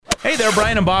Hey there,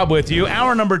 Brian and Bob with you.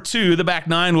 Hour number 2, the back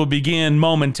nine will begin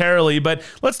momentarily, but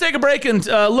let's take a break and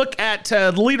look at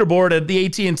the leaderboard at the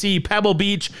AT&T Pebble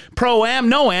Beach Pro-Am.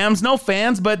 No AMs, no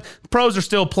fans, but pros are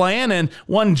still playing, and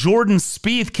one Jordan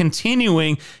Spieth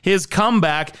continuing his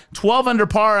comeback. 12 under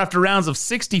par after rounds of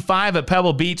 65 at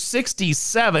Pebble Beach,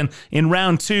 67 in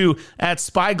round 2 at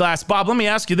Spyglass. Bob, let me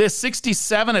ask you this,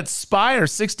 67 at Spy or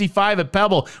 65 at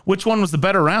Pebble? Which one was the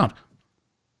better round?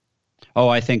 Oh,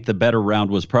 I think the better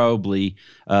round was probably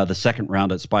the second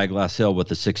round at Spyglass Hill with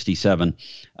the 67.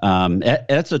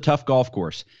 It's a tough golf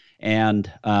course, and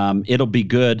it'll be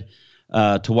good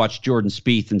to watch Jordan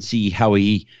Spieth and see how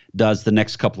he does the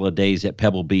next couple of days at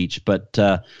Pebble Beach. But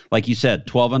like you said,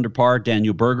 12 under par,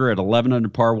 Daniel Berger at 11 under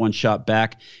par, one shot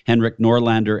back, Henrik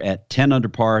Norlander at 10 under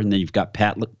par, and then you've got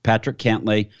Patrick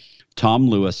Cantlay, Tom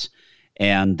Lewis,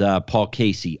 and Paul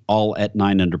Casey, all at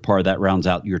 9 under par. That rounds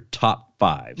out your top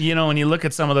 5. You know, when you look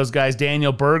at some of those guys,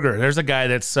 Daniel Berger, there's a guy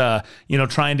that's,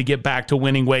 trying to get back to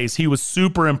winning ways. He was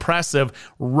super impressive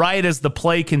right as the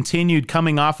play continued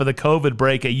coming off of the COVID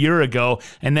break a year ago,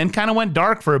 and then kind of went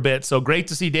dark for a bit. So great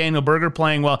to see Daniel Berger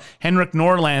playing well. Henrik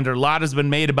Norlander, a lot has been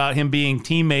made about him being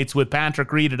teammates with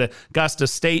Patrick Reed at Augusta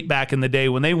State back in the day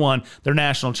when they won their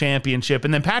national championship.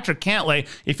 And then Patrick Cantlay,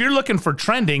 if you're looking for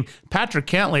trending, Patrick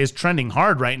Cantlay is trending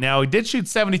hard right now. He did shoot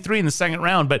 73 in the second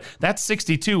round, but that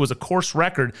 62 was a course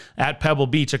record at Pebble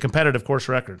Beach, a competitive course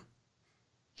record.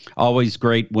 Always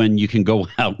great when you can go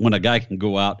out, when a guy can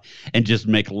go out and just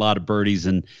make a lot of birdies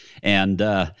and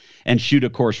shoot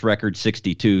a course record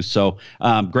 62. So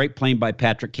great playing by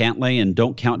Patrick Cantlay, and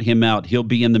don't count him out. He'll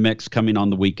be in the mix coming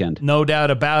on the weekend. No doubt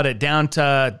about it. Down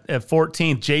to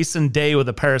 14th, Jason Day with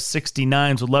a pair of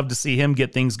 69s. Would love to see him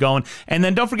get things going. And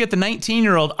then don't forget the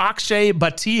 19-year-old Akshay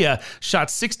Bhatia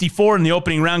shot 64 in the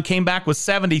opening round, came back with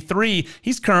 73.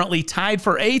 He's currently tied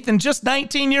for 8th and just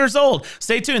 19 years old.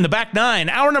 Stay tuned. The back nine,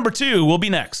 hour number 2 will be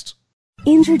next.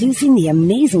 Introducing the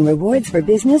Amazing Rewards for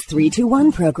Business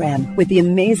 321 program. With the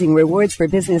Amazing Rewards for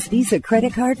Business Visa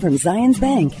credit card from Zions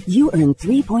Bank, you earn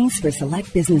 3 points for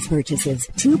select business purchases,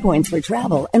 2 points for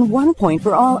travel, and 1 point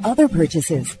for all other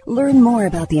purchases. Learn more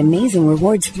about the Amazing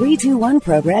Rewards 321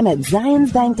 program at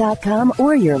zionsbank.com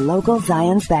or your local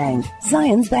Zions Bank.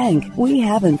 Zions Bank, we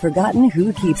haven't forgotten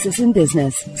who keeps us in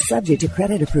business. Subject to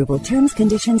credit approval, terms,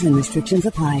 conditions, and restrictions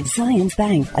apply. Zions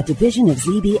Bank, a division of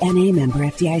ZBNA member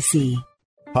FDIC.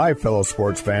 Hi, fellow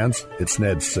sports fans. It's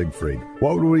Ned Siegfried.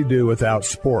 What would we do without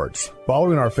sports?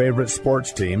 Following our favorite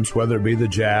sports teams, whether it be the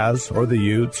Jazz or the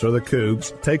Utes or the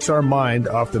Cougs, takes our mind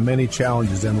off the many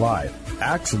challenges in life.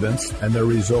 Accidents and their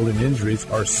resulting injuries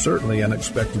are certainly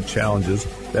unexpected challenges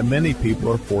that many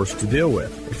people are forced to deal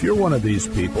with. If you're one of these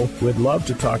people, we'd love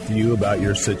to talk to you about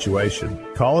your situation.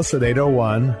 Call us at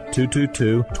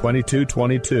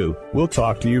 801-222-2222. We'll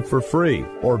talk to you for free,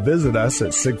 or visit us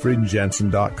at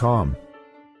siegfriedandjensen.com.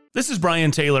 This is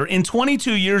Brian Taylor. In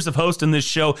 22 years of hosting this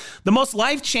show, the most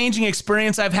life-changing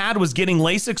experience I've had was getting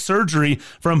LASIK surgery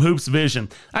from Hoops Vision.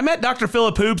 I met Dr.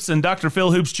 Philip Hoops and Dr.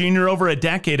 Phil Hoops Jr. over a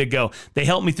decade ago. They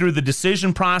helped me through the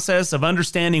decision process of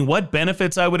understanding what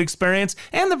benefits I would experience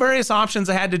and the various options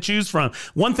I had to choose from.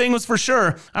 One thing was for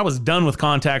sure, I was done with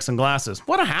contacts and glasses.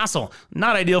 What a hassle.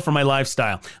 Not ideal for my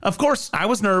lifestyle. Of course, I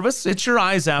was nervous. It's your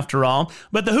eyes after all.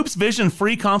 But the Hoops Vision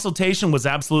free consultation was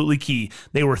absolutely key.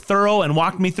 They were thorough and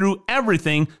walked me through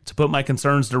everything to put my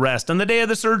concerns to rest. And the day of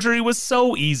the surgery was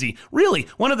so easy. Really,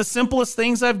 one of the simplest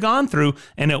things I've gone through,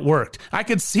 and it worked. I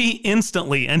could see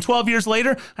instantly. And 12 years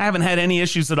later, I haven't had any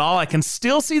issues at all. I can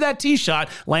still see that tee shot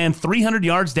land 300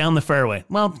 yards down the fairway.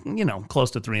 Well, close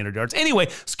to 300 yards. Anyway,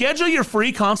 schedule your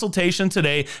free consultation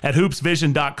today at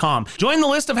hoopsvision.com. Join the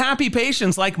list of happy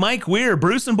patients like Mike Weir,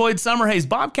 Bruce and Boyd Summerhays,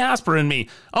 Bob Casper, and me.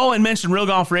 Oh, and mention Real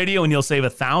Golf Radio and you'll save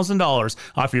 $1,000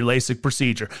 off your LASIK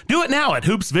procedure. Do it now at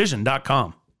hoopsvision.com.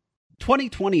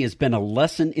 2020 has been a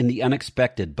lesson in the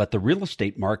unexpected, but the real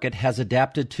estate market has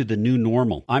adapted to the new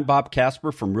normal. I'm Bob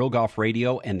Casper from Real Golf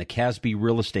Radio and the Casby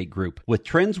Real Estate Group. With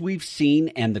trends we've seen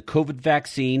and the COVID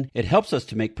vaccine, it helps us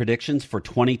to make predictions for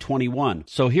 2021.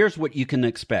 So here's what you can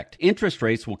expect. Interest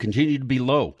rates will continue to be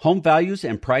low. Home values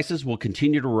and prices will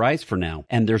continue to rise for now,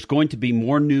 and there's going to be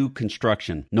more new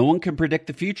construction. No one can predict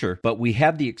the future, but we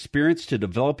have the experience to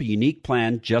develop a unique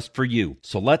plan just for you.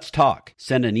 So let's talk.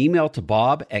 Send an email to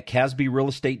Bob at CasbyRealEstate.com.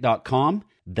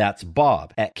 That's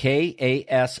Bob at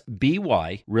KASBY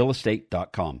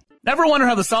realestate.com. Ever wonder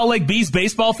how the Salt Lake Bees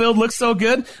baseball field looks so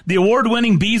good? The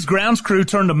award-winning Bees grounds crew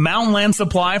turned to Mountain Land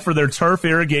Supply for their turf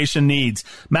irrigation needs.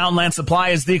 Mountain Land Supply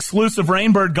is the exclusive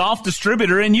Rainbird golf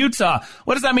distributor in Utah.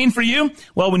 What does that mean for you?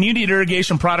 Well, when you need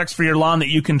irrigation products for your lawn that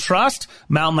you can trust,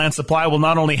 Mountain Land Supply will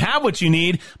not only have what you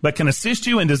need, but can assist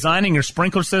you in designing your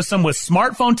sprinkler system with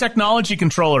smartphone technology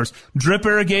controllers, drip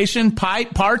irrigation,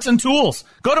 pipe, parts, and tools.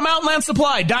 Go to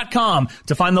mountainlandsupply.com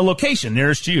to find the location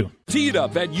nearest you. Tee it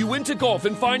up at Uinta Golf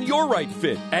and find your right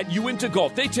fit. At Uinta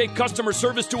Golf, they take customer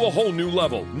service to a whole new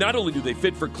level. Not only do they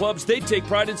fit for clubs, they take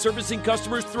pride in servicing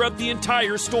customers throughout the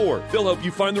entire store. They'll help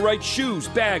you find the right shoes,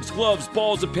 bags, gloves,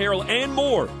 balls, apparel, and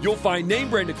more. You'll find name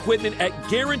brand equipment at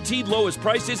guaranteed lowest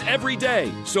prices every day.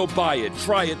 So buy it,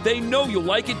 try it. They know you'll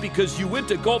like it because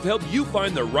Uinta Golf helped you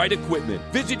find the right equipment.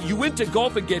 Visit Uinta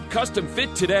Golf and get custom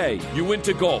fit today.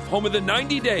 Uinta Golf, home of the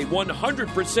 90-day,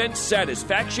 100%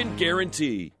 satisfaction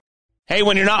guarantee. Hey,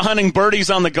 when you're not hunting birdies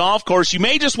on the golf course, you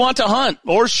may just want to hunt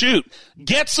or shoot.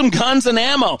 Get some guns and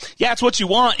ammo. Yeah, it's what you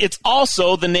want. It's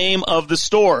also the name of the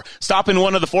store. Stop in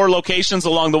one of the 4 locations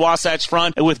along the Wasatch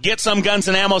Front with Get Some Guns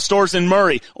and Ammo stores in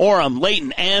Murray, Orem,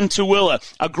 Layton, and Tooele.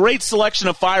 A great selection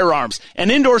of firearms,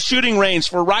 an indoor shooting range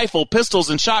for rifle, pistols,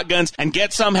 and shotguns, and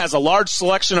Get Some has a large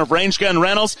selection of range gun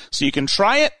rentals so you can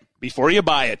try it before you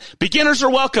buy it. Beginners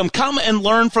are welcome. Come and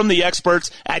learn from the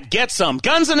experts at Get Some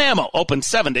Guns and Ammo, open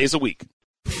 7 days a week.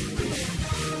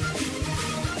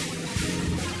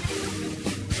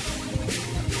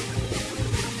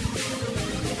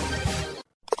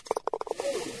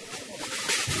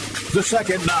 The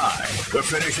second 9, the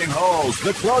finishing holes,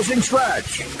 the closing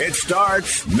stretch. It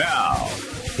starts now.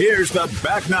 Here's the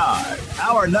back 9,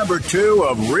 hour number 2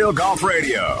 of Real Golf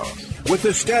Radio. With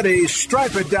the steady,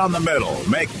 stripe it down the middle,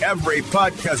 make every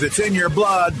putt because it's in your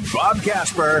blood, Bob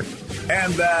Casper,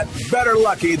 and that better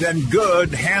lucky than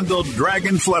good handled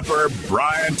dragon flipper,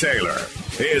 Brian Taylor.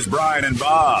 Here's Brian and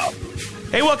Bob.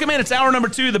 Hey, welcome in. It's hour number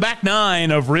 2, the back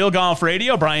 9 of Real Golf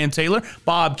Radio. Brian Taylor,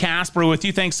 Bob Casper with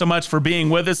you. Thanks so much for being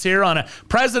with us here on a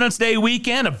President's Day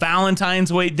weekend, a Valentine's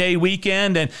Day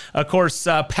weekend, and of course,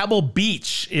 Pebble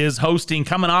Beach is hosting,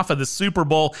 coming off of the Super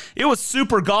Bowl. It was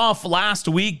super golf last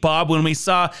week, Bob, when we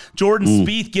saw Jordan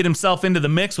Spieth get himself into the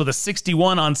mix with a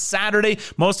 61 on Saturday.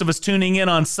 Most of us tuning in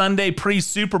on Sunday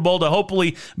pre-Super Bowl to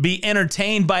hopefully be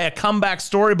entertained by a comeback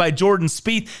story by Jordan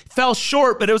Spieth. Fell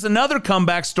short, but it was another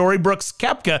comeback story. Brooks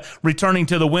Koepka returning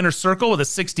to the winner's circle with a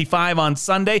 65 on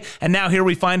Sunday. And now here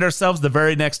we find ourselves the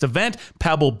very next event,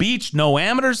 Pebble Beach. No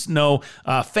amateurs, no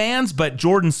fans, but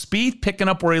Jordan Spieth picking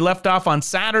up where he left off on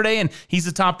Saturday, and he's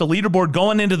atop the leaderboard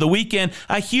going into the weekend.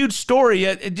 A huge story,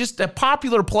 just a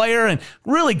popular player, and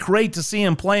really great to see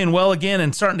him playing well again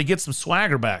and starting to get some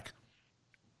swagger back.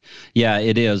 Yeah,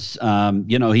 it is.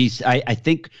 I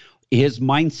think his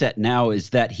mindset now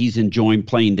is that he's enjoying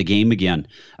playing the game again.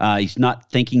 He's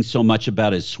not thinking so much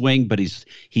about his swing, but he's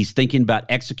thinking about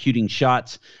executing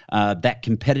shots. That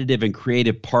competitive and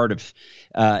creative part of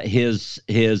his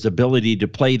ability to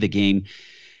play the game.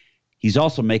 He's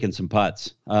also making some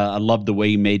putts. I love the way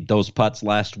he made those putts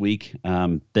last week.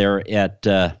 There at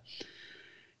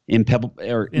in Pebble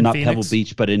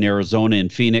Beach, but in Arizona, in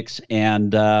Phoenix.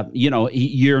 And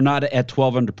you're not at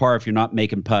 12 under par if you're not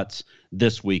making putts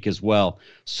this week as well.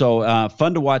 So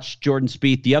fun to watch Jordan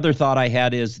Spieth. The other thought I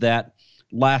had is that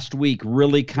last week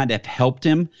really kind of helped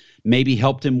him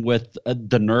with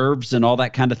the nerves and all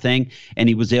that kind of thing. And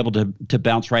he was able to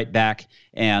bounce right back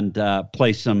and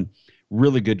play some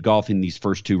really good golf in these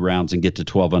first 2 rounds and get to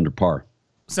 12 under par.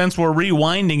 Since we're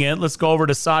rewinding it, let's go over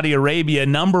to Saudi Arabia.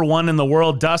 Number 1 in the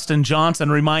world, Dustin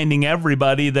Johnson, reminding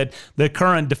everybody that the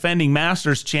current defending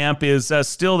Masters champ is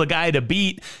still the guy to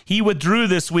beat. He withdrew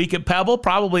this week at Pebble,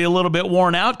 probably a little bit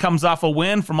worn out, comes off a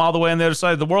win from all the way on the other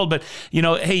side of the world. But,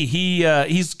 hey,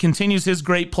 he continues his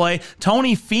great play.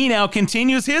 Tony Finau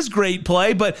continues his great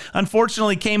play, but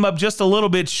unfortunately came up just a little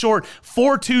bit short.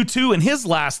 4-2-2 in his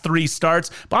last 3 starts.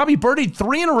 Bobby birdied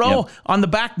 3 in a row on the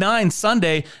back 9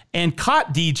 Sunday and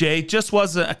caught DJ. Just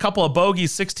was a couple of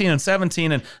bogeys, 16 and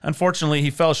 17, and unfortunately he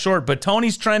fell short. But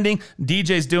Tony's trending.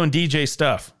 DJ's doing DJ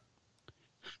stuff.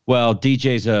 Well,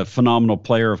 DJ's a phenomenal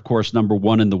player, of course, number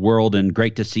 1 in the world, and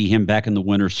great to see him back in the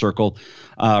winner's circle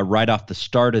right off the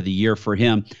start of the year for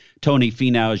him. Tony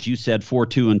Finau, as you said,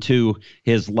 4-2-2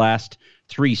 his last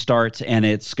 3 starts, and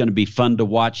it's going to be fun to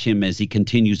watch him as he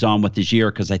continues on with his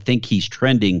year, because I think he's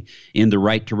trending in the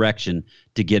right direction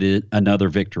to get another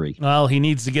victory. Well, he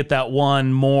needs to get that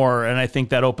one more, and I think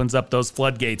that opens up those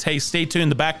floodgates. Hey, stay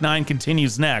tuned. The back 9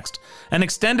 continues next. An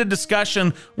extended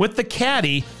discussion with the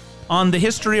caddy on the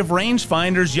history of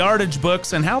rangefinders, yardage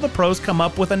books, and how the pros come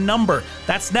up with a number.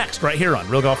 That's next right here on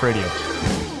Real Golf Radio.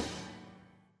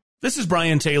 This is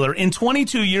Brian Taylor. In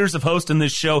 22 years of hosting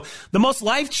this show, the most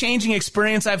life-changing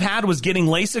experience I've had was getting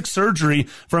LASIK surgery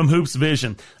from Hoops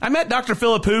Vision. I met Dr.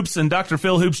 Philip Hoops and Dr.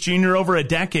 Phil Hoops Jr. over a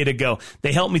decade ago.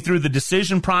 They helped me through the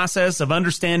decision process of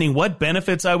understanding what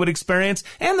benefits I would experience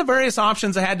and the various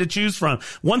options I had to choose from.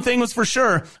 One thing was for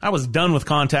sure, I was done with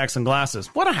contacts and glasses.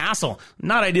 What a hassle.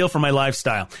 Not ideal for my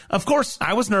lifestyle. Of course,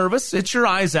 I was nervous. It's your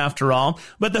eyes after all.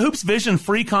 But the Hoops Vision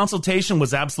free consultation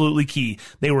was absolutely key.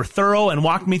 They were thorough and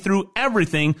walked me through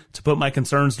everything to put my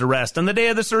concerns to rest. And the day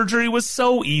of the surgery was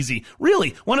so easy.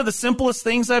 Really, one of the simplest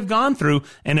things I've gone through,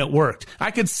 and it worked.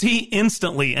 I could see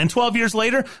instantly. And 12 years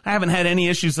later, I haven't had any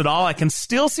issues at all. I can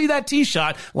still see that tee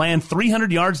shot land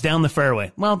 300 yards down the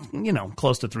fairway. Well, you know,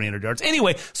 close to 300 yards.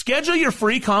 Anyway, schedule your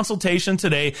free consultation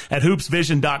today at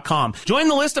hoopsvision.com. Join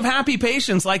the list of happy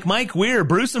patients like Mike Weir,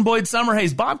 Bruce and Boyd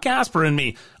Summerhays, Bob Casper, and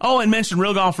me. Oh, and mention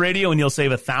Real Golf Radio and you'll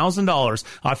save $1,000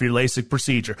 off your LASIK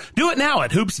procedure. Do it now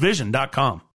at hoopsvision.com.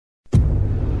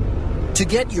 To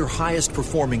get your highest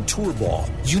performing tour ball,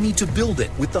 you need to build it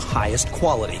with the highest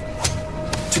quality.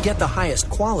 To get the highest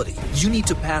quality, you need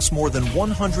to pass more than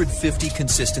 150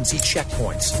 consistency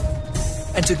checkpoints.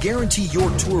 And to guarantee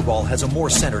your tour ball has a more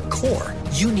centered core,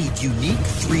 you need unique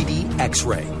 3D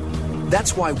X-ray.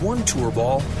 That's why one tour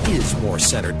ball is more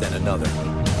centered than another.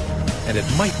 And it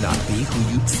might not be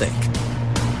who you'd think.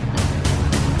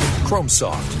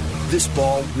 ChromeSoft. This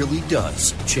ball really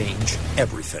does change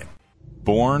everything.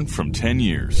 Born from 10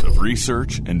 years of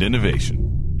research and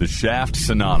innovation, the shaft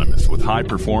synonymous with high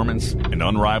performance and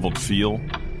unrivaled feel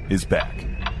is back.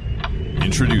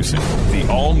 Introducing the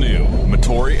all-new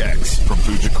Motori X from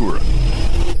Fujikura.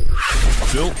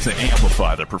 Built to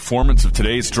amplify the performance of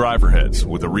today's driver heads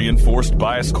with a reinforced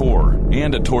bias core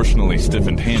and a torsionally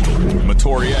stiffened handle,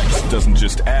 Motori X doesn't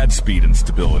just add speed and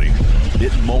stability,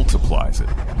 it multiplies it.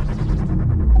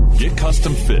 Get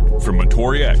custom fit from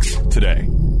Motori X today.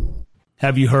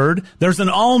 Have you heard? There's an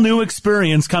all-new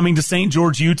experience coming to St.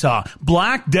 George, Utah.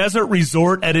 Black Desert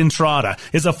Resort at Entrada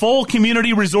is a full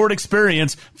community resort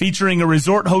experience featuring a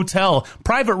resort hotel,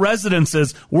 private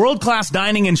residences, world-class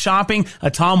dining and shopping,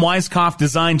 a Tom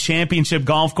Weiskopf-designed championship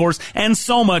golf course, and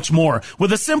so much more.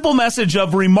 With a simple message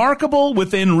of remarkable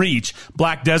within reach,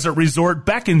 Black Desert Resort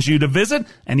beckons you to visit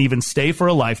and even stay for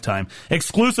a lifetime.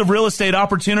 Exclusive real estate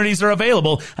opportunities are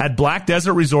available at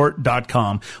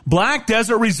blackdesertresort.com. Black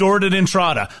Desert Resort at Entrada,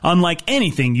 unlike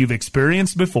anything you've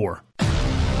experienced before.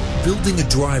 Building a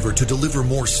driver to deliver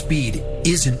more speed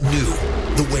isn't new.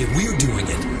 The way we're doing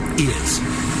it is.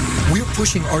 We're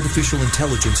pushing artificial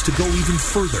intelligence to go even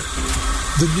further.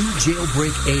 The new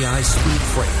Jailbreak AI speed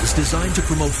frame is designed to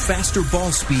promote faster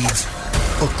ball speeds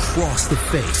across the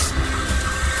face.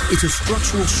 It's a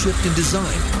structural shift in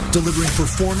design, delivering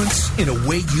performance in a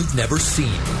way you've never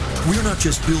seen. We're not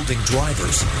just building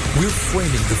drivers, we're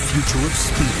framing the future of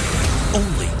speed.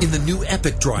 Only in the new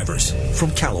Epic drivers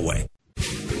from Callaway.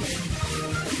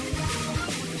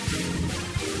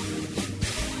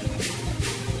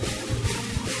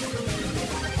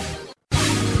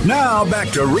 Now back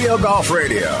to Real Golf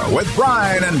Radio with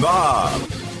Brian and Bob.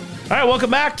 All right, welcome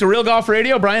back to Real Golf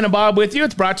Radio. Brian and Bob with you.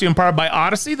 It's brought to you in part by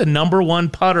Odyssey, the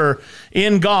 #1 putter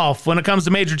in golf. When it comes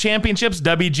to major championships,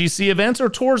 WGC events, or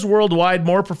tours worldwide,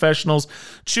 more professionals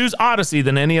choose Odyssey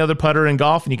than any other putter in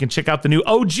golf. And you can check out the new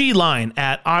OG line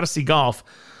at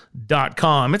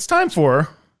odysseygolf.com. It's time for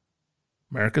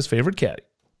America's favorite caddy.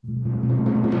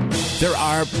 There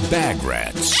are bag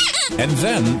rats, and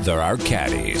then there are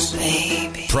caddies.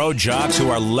 Baby. Pro jocks who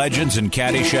are legends in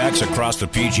caddy shacks across the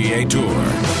PGA Tour.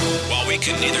 While we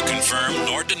can neither confirm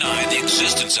nor deny the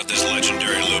existence of this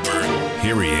legendary looper,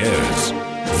 here he is,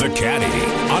 the Caddy,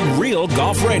 on Real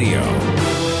Golf Radio.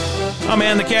 Oh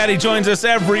man, the Caddy joins us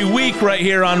every week right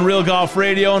here on Real Golf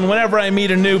Radio, and whenever I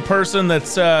meet a new person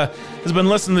that's has been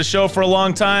listening to the show for a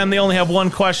long time, they only have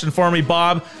one question for me,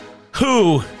 Bob.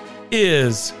 Who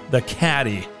is the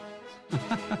Caddy?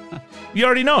 You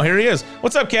already know. Here he is.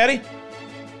 What's up, Caddy?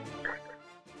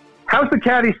 How's the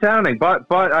Caddy sounding? But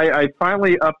I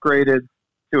finally upgraded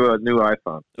to a new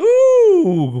iPhone.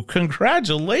 Ooh,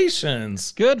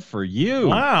 congratulations. Good for you.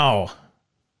 Wow.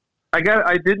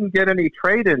 I didn't get any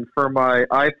trade-in for my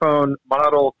iPhone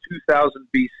model 2000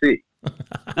 BC,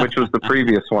 which was the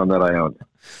previous one that I owned.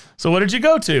 So what did you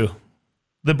go to?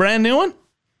 The brand new one?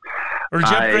 Or did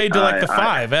you upgrade to like the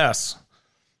 5S?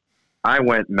 I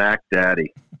went Mac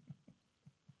Daddy.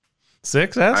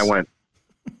 6S?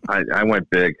 I went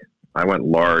big. I went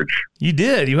large. You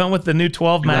did. You went with the new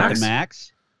 12 Max?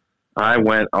 Max? I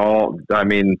went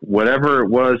whatever it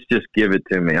was, just give it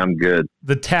to me. I'm good.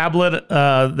 The tablet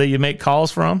that you make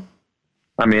calls from?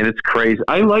 I mean, it's crazy.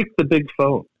 I like the big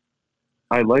phone.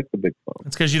 I like the big phone.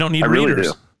 It's because you don't need I readers. Really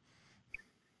do.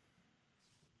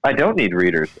 I don't need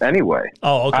readers anyway.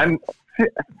 Oh, okay. I'm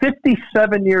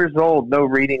 57 years old, no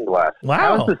reading glasses. Wow.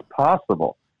 How is this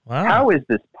possible? Wow. How is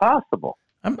this possible?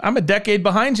 I'm a decade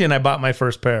behind you, and I bought my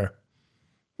first pair.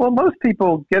 Well, most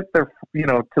people get their,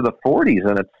 to the 40s,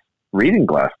 and it's reading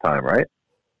glass time, right?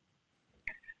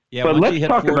 Yeah, but once let's you hit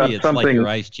talk 40, about it's something. like your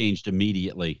eyes changed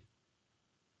immediately.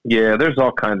 Yeah, there's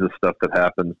all kinds of stuff that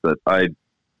happens that I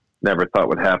never thought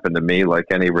would happen to me, like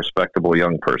any respectable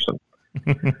young person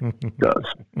does.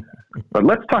 But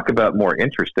let's talk about more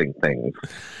interesting things.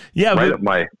 Yeah,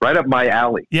 right up my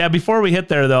alley. Yeah, before we hit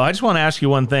there, though, I just want to ask you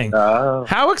one thing.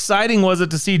 How exciting was it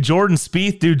to see Jordan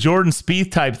Spieth do Jordan Spieth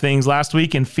type things last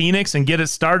week in Phoenix and get it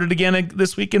started again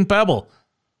this week in Pebble?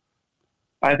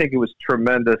 I think it was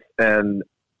tremendous, and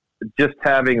just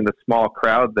having the small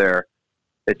crowd there,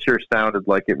 it sure sounded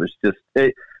like it was just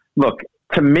look,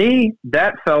 to me,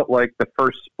 that felt like the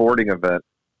first sporting event,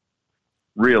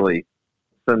 really,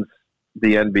 since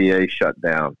the NBA shut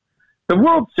down. The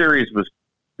World Series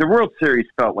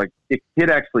felt like it did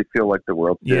actually feel like the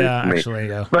World Series to me. Actually,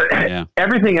 yeah. But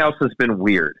everything else has been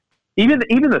weird. Even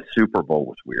the Super Bowl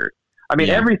was weird. I mean,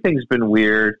 everything's been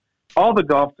weird. All the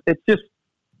golf, it's just,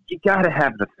 you got to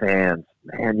have the fans,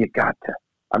 man. You got to.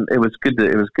 It was good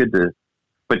to.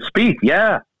 But Spieth,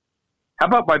 yeah. How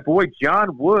about my boy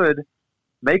John Wood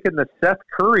making the Seth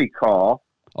Curry call?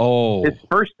 Oh, his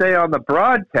first day on the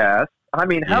broadcast. I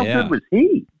mean, how good was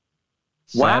he?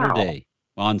 Saturday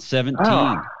on 17.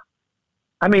 I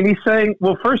mean, he's saying,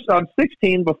 well, first on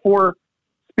 16, before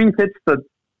Spieth hits the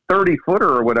 30-footer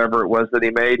or whatever it was that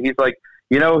he made, he's like,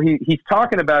 he's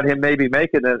talking about him maybe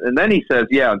making it, and then he says,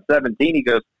 on 17, he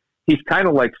goes, he's kind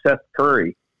of like Seth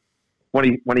Curry.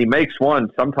 When he makes one,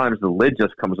 sometimes the lid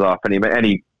just comes off, and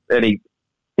he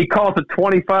calls a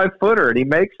 25-footer, and he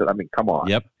makes it. I mean, come on.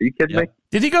 Yep. Are you kidding me?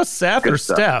 Did he go Seth or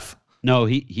Steph? No,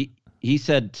 he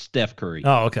said Steph Curry.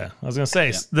 Oh, okay. I was going to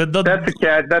say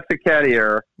that's a caddy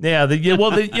error. Yeah. The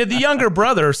younger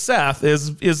brother Seth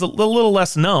is a little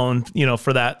less known,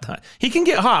 for that time. He can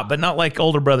get hot, but not like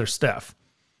older brother Steph.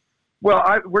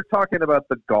 Well, we're talking about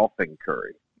the golfing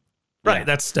Curry, right? Yeah.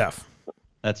 That's Steph.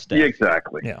 That's Steph. Yeah,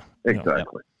 exactly. Yeah,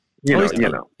 exactly.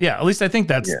 Yeah, at least I think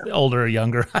that's older or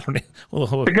younger. I don't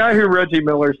know. The guy who Reggie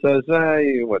Miller says,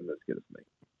 he wasn't as good as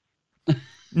me.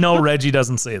 No, Reggie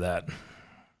doesn't say that.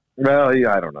 Well,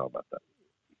 yeah, I don't know about that.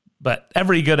 But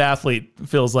every good athlete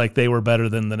feels like they were better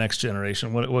than the next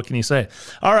generation. What can you say?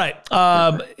 All right.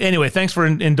 Anyway, thanks for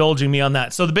indulging me on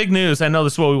that. So the big news, I know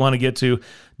this is what we want to get to.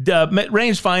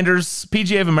 Rangefinders,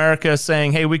 PGA of America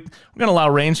saying, hey, we're going to allow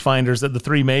rangefinders at the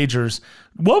three majors.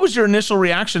 What was your initial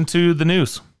reaction to the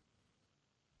news?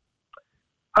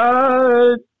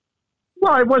 Well,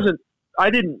 I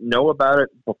didn't know about it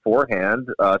beforehand,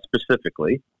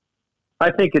 specifically. I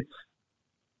think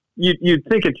you'd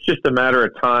think it's just a matter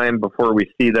of time before we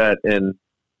see that in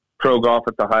pro golf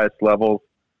at the highest levels.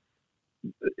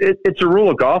 It's a rule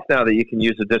of golf now that you can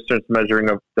use a distance measuring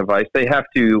device. They have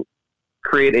to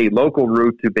create a local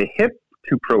route to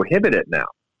prohibit it now.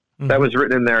 Mm-hmm. That was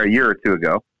written in there a year or two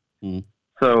ago. Mm-hmm.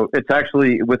 So it's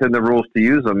actually within the rules to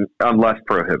use them unless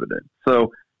prohibited.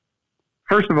 So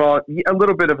first of all, a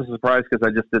little bit of a surprise because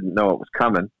I just didn't know it was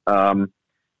coming.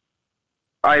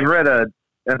 I read an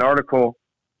article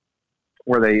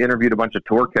where they interviewed a bunch of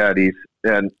tour caddies,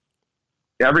 and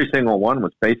every single one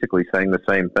was basically saying the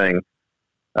same thing,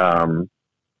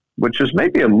 which is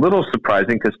maybe a little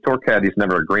surprising because tour caddies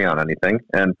never agree on anything.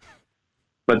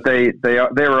 But they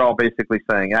were all basically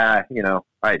saying, I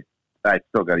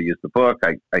still got to use the book.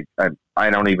 I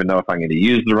don't even know if I'm going to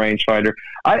use the rangefinder.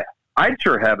 I'd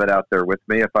sure have it out there with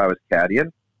me if I was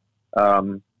caddying.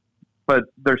 But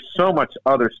there's so much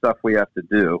other stuff we have to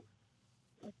do.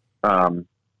 I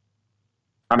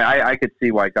could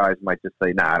see why guys might just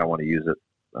say, "Nah, I don't want to use it."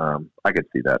 I could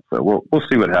see that. So we'll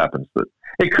see what happens. But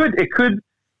it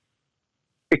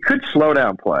could slow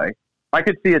down play. I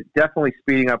could see it definitely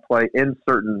speeding up play in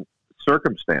certain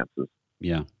circumstances.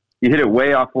 Yeah, you hit it way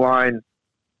offline.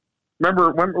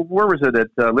 Remember where was it at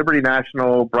Liberty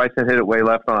National? Bryson hit it way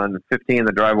left on 15,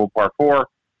 the drivable par 4,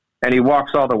 and he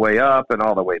walks all the way up and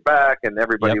all the way back, and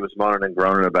everybody was moaning and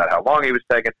groaning about how long he was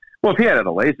taking. Well, if he had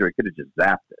a laser, he could have just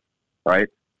zapped it, right?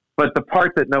 But the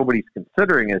part that nobody's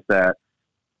considering is that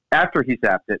after he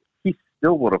zapped it, he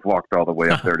still would have walked all the way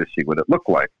up there to see what it looked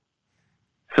like.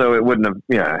 So it wouldn't have,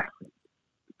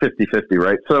 50-50,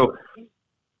 right? So,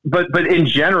 but in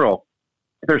general,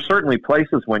 there's certainly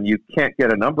places when you can't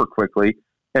get a number quickly,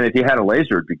 and if you had a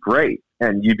laser, it'd be great,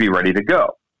 and you'd be ready to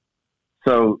go.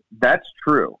 So that's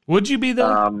true. Would you be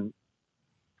though?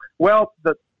 Well,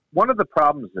 one of the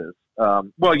problems is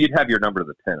well, you'd have your number to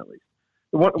the 10 at least.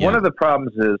 One of the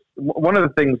problems is, one of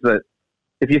the things that,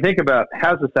 if you think about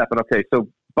how's this happen, okay, so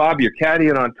Bob, you're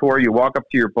caddying on tour, you walk up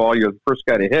to your ball, you're the first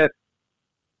guy to hit.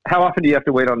 How often do you have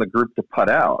to wait on the group to putt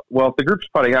out? Well, if the group's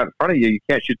putting out in front of you, you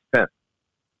can't shoot the pin.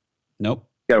 Nope.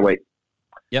 You got to wait.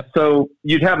 Yep. So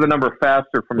you'd have the number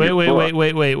faster from your book.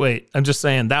 Wait. I'm just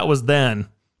saying that was then,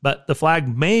 but the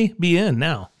flag may be in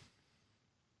now.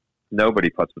 Nobody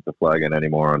puts with the flag in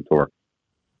anymore on tour.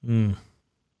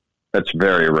 That's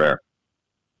very rare.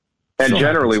 And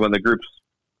generally when the group's,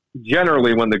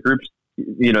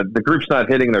 the group's not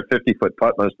hitting their 50-foot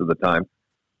putt most of the time.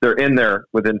 They're in there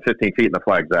within 15 feet and the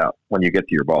flag's out when you get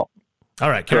to your ball. All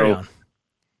right, carry on.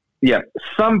 Yeah,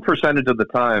 some percentage of the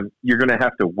time you're going to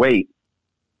have to wait,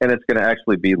 and it's going to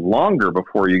actually be longer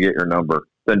before you get your number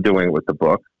than doing it with the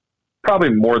book. Probably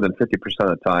more than 50% of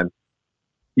the time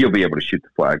you'll be able to shoot the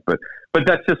flag. But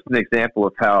that's just an example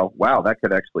of how, wow, that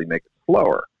could actually make it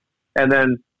slower. And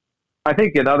then I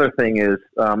think another thing is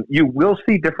you will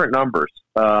see different numbers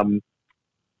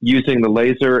using the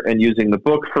laser and using the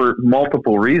book for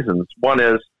multiple reasons. One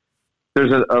is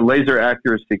there's a laser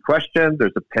accuracy question.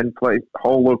 There's a pin plate,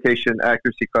 hole location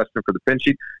accuracy question for the pin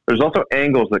sheet. There's also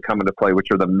angles that come into play,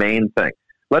 which are the main thing.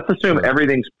 Let's assume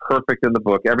everything's perfect in the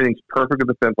book. Everything's perfect with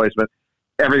the pin placement.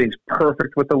 Everything's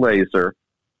perfect with the laser.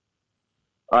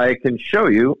 I can show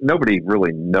you, nobody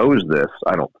really knows this,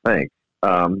 I don't think,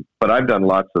 but I've done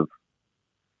lots of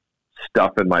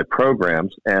stuff in my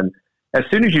programs, and as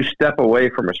soon as you step away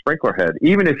from a sprinkler head,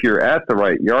 even if you're at the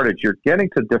right yardage, you're getting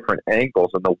to different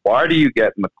angles. And the wider you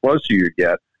get and the closer you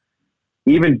get,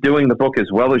 even doing the book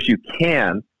as well as you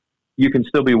can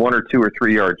still be 1 or 2 or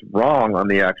 3 yards wrong on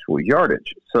the actual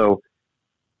yardage. So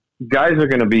guys are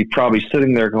going to be probably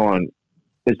sitting there going,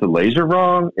 is the laser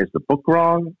wrong? Is the book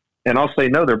wrong? And I'll say,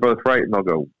 no, they're both right. And they'll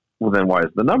go, well, then why is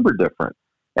the number different?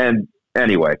 And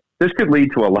anyway, this could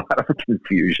lead to a lot of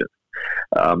confusion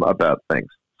about things.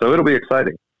 So it'll be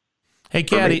exciting. Hey,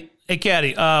 Caddy,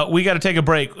 we got to take a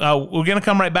break. We're going to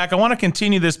come right back. I want to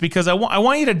continue this because I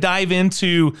want you to dive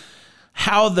into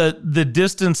how the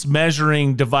distance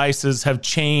measuring devices have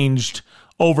changed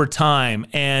over time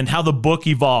and how the book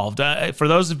evolved. For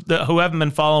those who haven't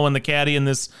been following the Caddy in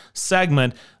this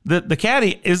segment, the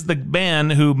Caddy is the man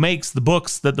who makes the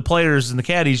books that the players and the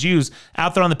caddies use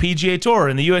out there on the PGA Tour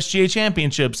and the USGA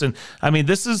Championships. And I mean,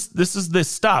 this is this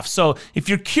stuff. So if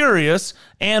you're curious,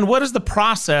 and what is the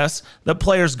process that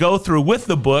players go through with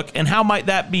the book, and how might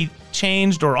that be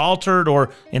changed or altered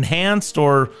or enhanced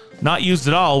or not used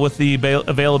at all with the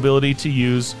availability to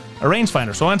use a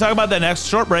rangefinder? So I want to talk about that next.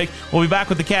 Short break. We'll be back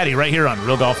with the Caddy right here on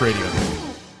Real Golf Radio.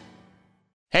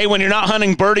 Hey, when you're not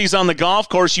hunting birdies on the golf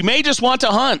course, you may just want to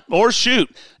hunt or shoot.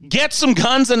 Get some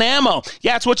guns and ammo.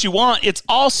 Yeah, it's what you want. It's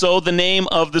also the name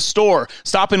of the store.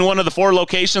 Stop in one of the 4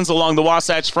 locations along the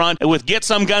Wasatch Front with Get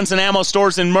Some Guns and Ammo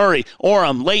stores in Murray,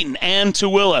 Orem, Layton, and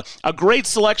Tooele. A great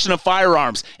selection of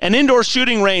firearms, an indoor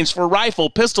shooting range for rifle,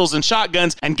 pistols, and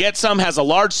shotguns, and Get Some has a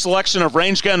large selection of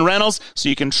range gun rentals so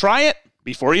you can try it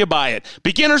before you buy it.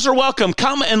 Beginners are welcome.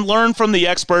 Come and learn from the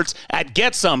experts at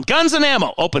Get Some Guns and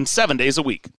Ammo, open 7 days a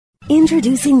week.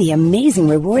 Introducing the Amazing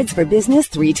Rewards for Business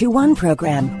 321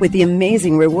 program. With the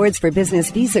Amazing Rewards for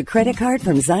Business Visa credit card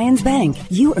from Zions Bank,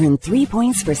 you earn 3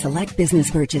 points for select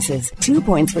business purchases, 2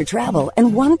 points for travel,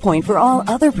 and 1 point for all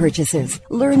other purchases.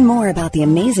 Learn more about the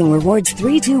Amazing Rewards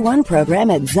 321 program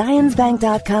at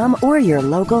zionsbank.com or your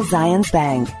local Zions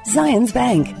Bank. Zions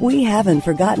Bank, we haven't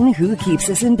forgotten who keeps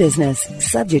us in business.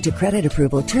 Subject to credit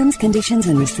approval, terms, conditions,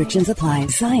 and restrictions apply.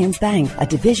 Zions Bank, a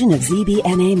division of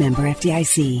ZBNA member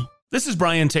FDIC. This is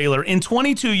Brian Taylor. In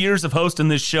 22 years of hosting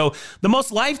this show, the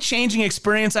most life-changing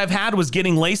experience I've had was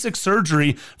getting LASIK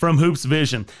surgery from Hoops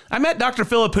Vision. I met Dr.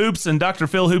 Philip Hoops and Dr.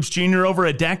 Phil Hoops Jr. over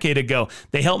a decade ago.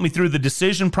 They helped me through the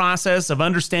decision process of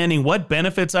understanding what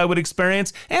benefits I would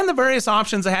experience and the various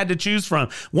options I had to choose from.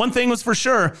 One thing was for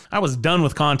sure, I was done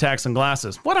with contacts and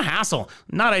glasses. What a hassle.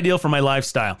 Not ideal for my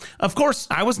lifestyle. Of course,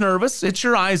 I was nervous. It's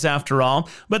your eyes after all.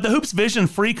 But the Hoops Vision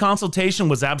free consultation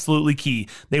was absolutely key.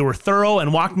 They were thorough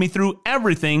and walked me through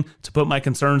everything to put my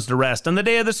concerns to rest. And the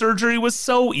day of the surgery was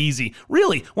so easy.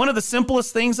 Really, one of the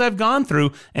simplest things I've gone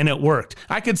through, and it worked.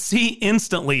 I could see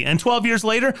instantly. And 12 years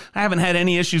later, I haven't had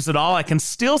any issues at all. I can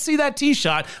still see that tee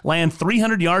shot land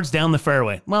 300 yards down the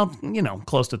fairway. Well,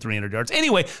 close to 300 yards.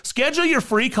 Anyway, schedule your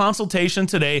free consultation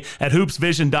today at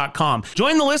hoopsvision.com.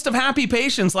 Join the list of happy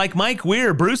patients like Mike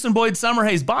Weir, Bruce and Boyd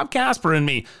Summerhays, Bob Casper, and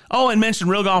me. Oh, and mention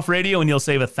Real Golf Radio and you'll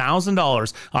save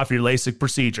 $1,000 off your LASIK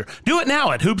procedure. Do it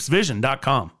now at hoopsvision.com.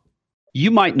 You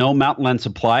might know Mountain Land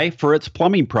Supply for its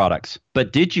plumbing products,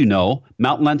 but did you know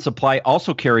Mountain Land Supply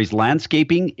also carries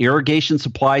landscaping, irrigation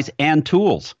supplies, and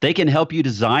tools? They can help you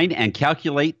design and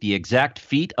calculate the exact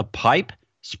feet of pipe,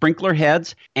 sprinkler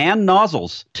heads, and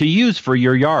nozzles to use for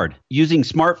your yard. Using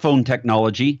smartphone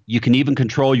technology, you can even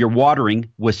control your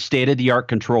watering with state-of-the-art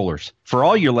controllers. For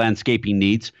all your landscaping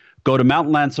needs, go to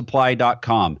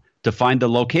mountainlandsupply.com to find the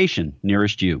location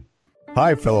nearest you.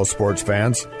 Hi, fellow sports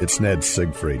fans. It's Ned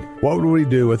Siegfried. What would we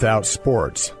do without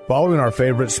sports? Following our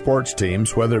favorite sports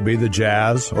teams, whether it be the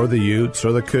Jazz or the Utes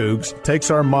or the Cougs,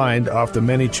 takes our mind off the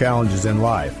many challenges in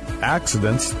life.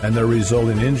 Accidents and their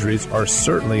resulting injuries are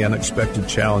certainly unexpected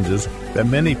challenges that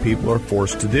many people are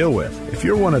forced to deal with. If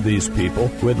you're one of these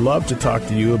people, we'd love to talk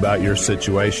to you about your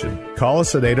situation. Call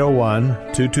us at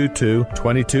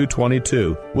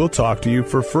 801-222-2222. We'll talk to you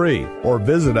for free, or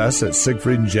visit us at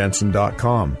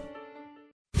siegfriedandjensen.com.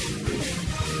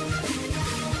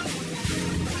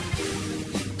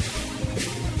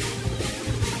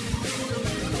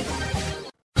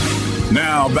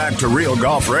 Now back to Real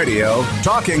Golf Radio,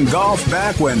 talking golf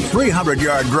back when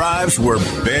 300-yard drives were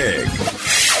big.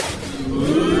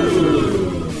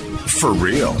 For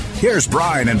real. Here's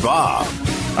Brian and Bob.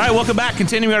 All right, welcome back.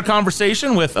 Continuing our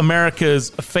conversation with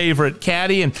America's favorite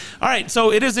caddy. And all right,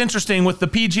 so it is interesting with the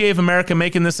PGA of America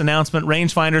making this announcement,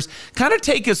 rangefinders. Kind of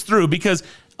take us through, because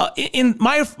in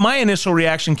my initial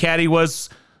reaction, caddy, was,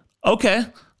 okay,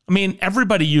 I mean,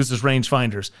 everybody uses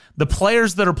rangefinders. The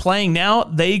players that are playing now,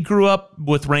 they grew up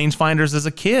with rangefinders as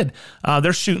a kid.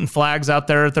 They're shooting flags out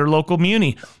there at their local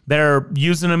muni. They're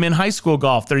using them in high school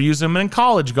golf. They're using them in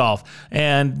college golf.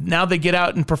 And now they get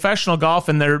out in professional golf,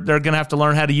 and they're going to have to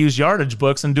learn how to use yardage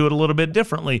books and do it a little bit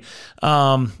differently.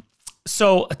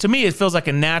 So to me, it feels like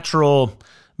a natural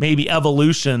maybe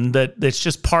evolution that's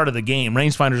just part of the game.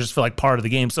 Rangefinders just feel like part of the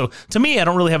game. So to me, I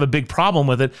don't really have a big problem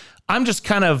with it. I'm just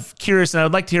kind of curious, and I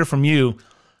would like to hear from you.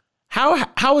 How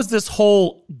has this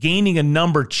whole gaining a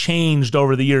number changed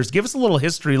over the years? Give us a little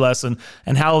history lesson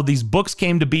and how these books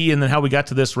came to be, and then how we got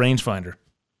to this rangefinder.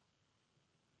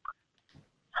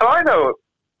 So I know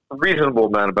a reasonable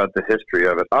amount about the history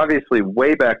of it. Obviously,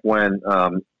 way back when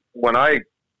I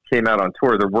came out on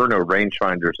tour, there were no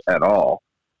rangefinders at all.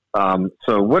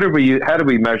 So how did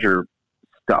we measure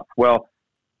stuff? Well,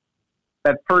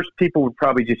 at first people would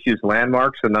probably just use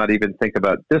landmarks and not even think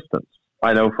about distance.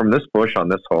 I know from this bush on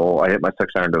this hole, I hit my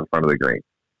 6-iron to the front of the green,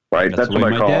 right? That's the way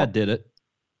my dad did it.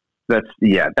 That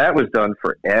was done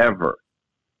forever.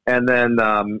 And then,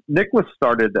 Nicklaus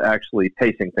started actually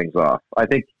pacing things off. I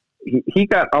think he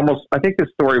got I think the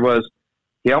story was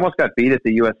he almost got beat at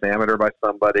the U.S. Amateur by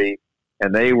somebody,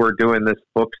 and they were doing this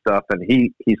book stuff, and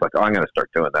he's like, oh, I'm going to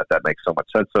start doing that. That makes so much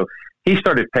sense. So he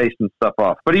started pacing stuff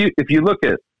off. But if you look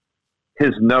at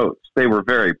his notes, they were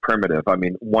very primitive. I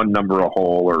mean, one number a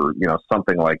hole or,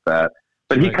 something like that.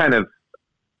 But he kind of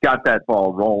got that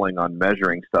ball rolling on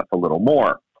measuring stuff a little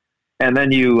more. And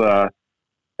then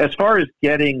as far as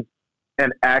getting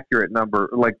an accurate number,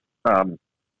 like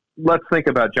let's think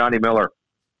about Johnny Miller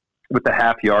with the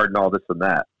half yard and all this and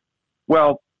that.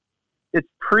 Well, it's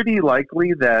pretty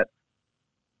likely that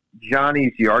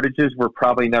Johnny's yardages were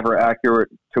probably never accurate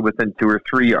to within 2 or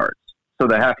 3 yards. So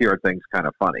the half yard thing's kind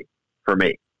of funny for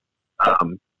me.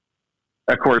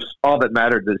 Of course, all that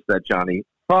mattered is that Johnny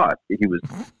thought he was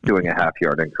doing a half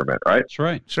yard increment, right? That's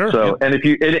right. Sure. So, and if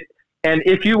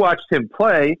you watched him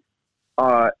play,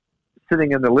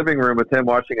 sitting in the living room with him,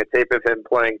 watching a tape of him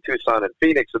playing Tucson and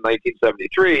Phoenix in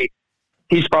 1973,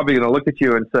 he's probably going to look at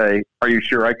you and say, "Are you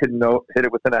sure I couldn't hit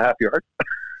it within a half yard?"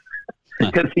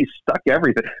 Because he stuck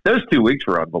everything. Those 2 weeks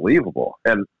were unbelievable.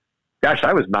 And gosh,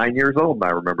 I was 9 years old and I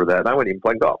remember that. And I wasn't even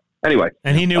playing golf. Anyway.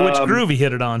 And he knew which groove he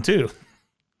hit it on too.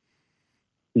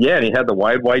 Yeah, and he had the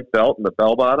wide white belt and the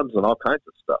bell bottoms and all kinds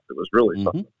of stuff. It was really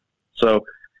something. So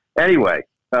anyway,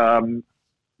 when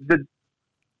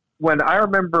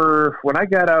I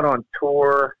got out on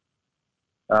tour,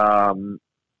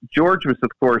 George was, of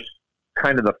course,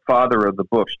 kind of the father of the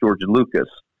books, George Lucas.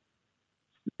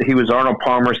 He was Arnold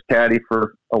Palmer's caddy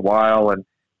for a while, and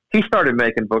he started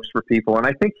making books for people. And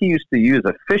I think he used to use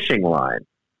a fishing line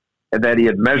that he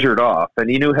had measured off, and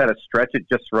he knew how to stretch it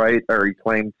just right, or he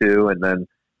claimed to. And then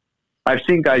I've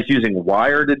seen guys using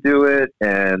wire to do it.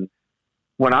 And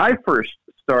when I first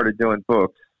started doing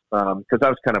books, because I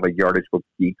was kind of a yardage book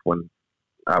geek when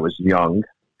I was young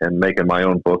and making my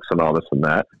own books and all this and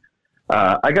that,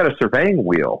 I got a surveying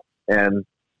wheel, and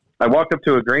I walked up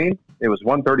to a green. It was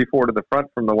 134 to the front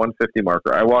from the 150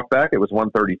 marker. I walked back. It was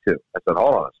 132. I said,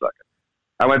 hold on a second.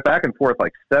 I went back and forth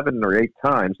like 7 or 8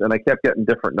 times, and I kept getting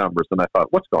different numbers. And I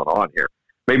thought, what's going on here?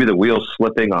 Maybe the wheel's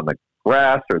slipping on the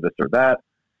grass or this or that.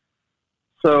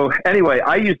 So anyway,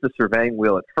 I used the surveying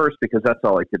wheel at first because that's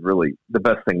all I could really, the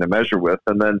best thing to measure with.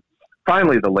 And then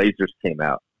finally the lasers came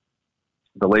out,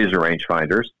 the laser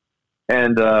rangefinders.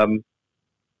 And,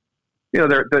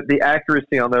 the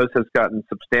accuracy on those has gotten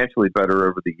substantially better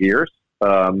over the years.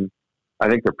 I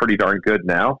think they're pretty darn good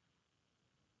now.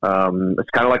 It's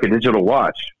kind of like a digital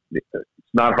watch. It's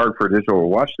not hard for a digital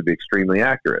watch to be extremely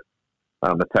accurate.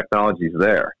 The technology's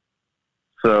there.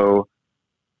 So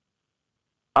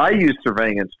I use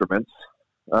surveying instruments.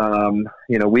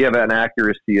 We have an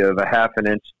accuracy of a half an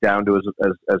inch down to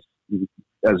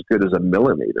as good as a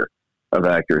millimeter of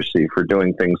accuracy for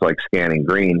doing things like scanning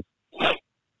greens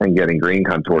and getting green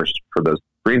contours for those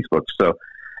greens books. So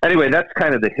anyway, that's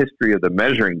kind of the history of the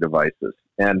measuring devices.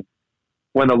 And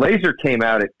when the laser came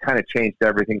out, it kind of changed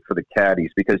everything for the caddies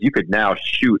because you could now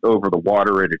shoot over the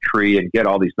water at a tree and get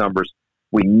all these numbers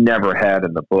we never had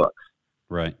in the books.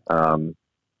 Right.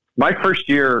 My first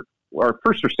year, or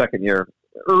first or second year,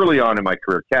 early on in my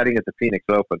career, caddying at the Phoenix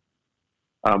Open,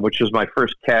 which was my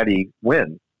first caddy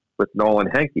win with Nolan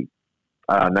Henke,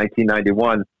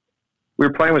 1991. We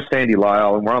were playing with Sandy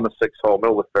Lyle, and we're on the 6th hole,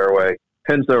 middle of the fairway,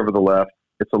 pins over the left.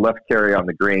 It's a left carry on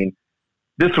the green.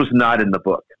 This was not in the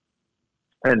book.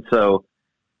 And so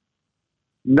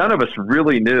none of us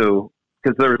really knew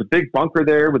because there was a big bunker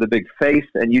there with a big face,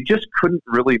 and you just couldn't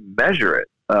really measure it.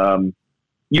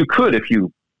 You could if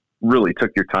you really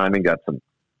took your time and got some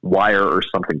wire or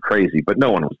something crazy, but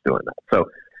no one was doing that. So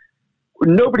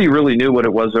nobody really knew what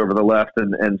it was over the left.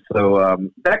 And so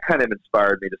that kind of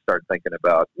inspired me to start thinking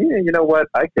about, you know what,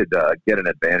 I could get an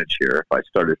advantage here if I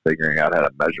started figuring out how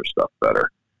to measure stuff better.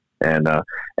 And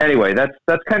anyway,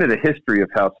 that's kind of the history of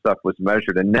how stuff was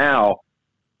measured. And now,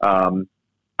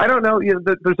 I don't know,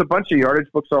 there's a bunch of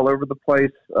yardage books all over the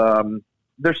place.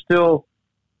 There's still,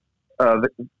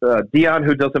 Dion,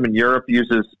 who does them in Europe,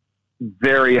 uses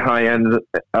very high-end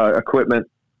equipment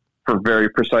for very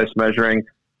precise measuring.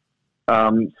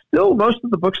 Still, most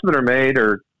of the books that are made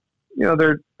are,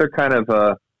 they're kind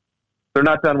of, they're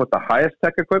not done with the highest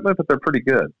tech equipment, but they're pretty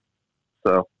good.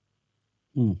 So,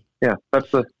 yeah, that's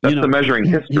the measuring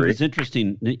history. It was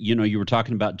interesting. You were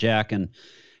talking about Jack and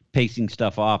pacing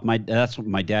stuff off. That's what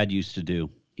my dad used to do.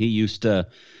 He used to,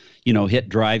 hit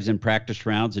drives in practice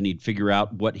rounds, and he'd figure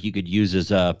out what he could use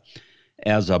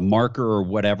as a marker or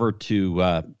whatever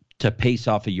to pace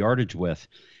off a yardage with.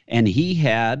 And he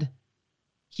had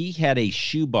a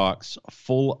shoebox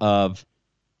full of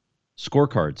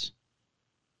scorecards.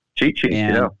 Cheat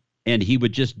sheets, and he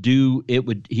would just do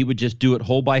it. He would just do it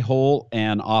hole by hole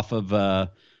and off of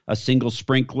a single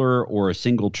sprinkler or a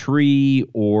single tree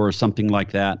or something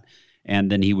like that, and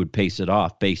then he would pace it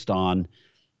off based on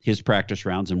his practice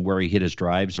rounds and where he hit his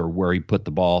drives or where he put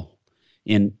the ball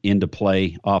into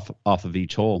play off of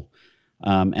each hole.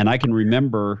 And I can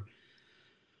remember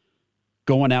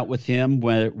going out with him,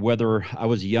 whether I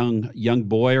was a young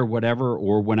boy or whatever,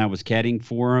 or when I was caddying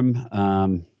for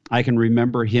him. I can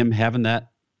remember him having that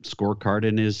scorecard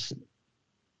in his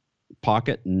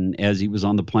pocket, and as he was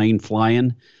on the plane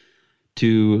flying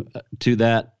to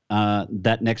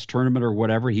that next tournament or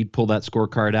whatever, he'd pull that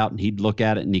scorecard out and he'd look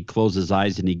at it and he'd close his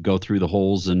eyes and he'd go through the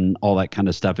holes and all that kind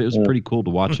of stuff. It was pretty cool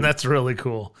to watch him. That's really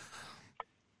cool.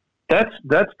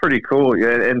 That's pretty cool.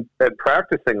 Yeah, and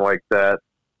practicing like that,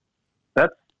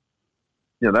 that's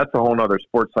a whole nother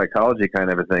sports psychology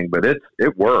kind of a thing, but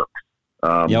it works.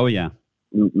 Oh yeah.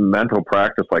 Mental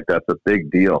practice like that's a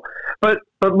big deal. But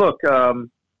look, I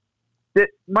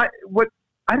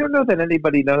don't know that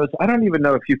anybody knows. I don't even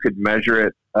know if you could measure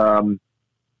it.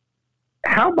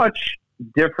 How much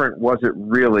different was it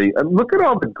really? Look at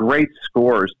all the great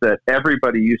scores that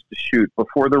everybody used to shoot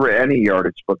before there were any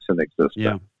yardage books in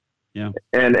existence. Yeah.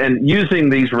 And using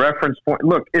these reference points.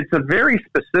 Look, it's a very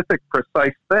specific,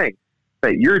 precise thing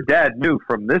that your dad knew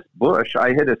from this bush.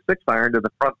 I hit a 6-iron to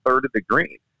the front third of the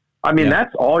green. I mean,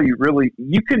 that's all you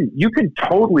can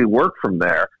totally work from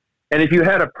there. And if you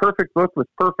had a perfect book with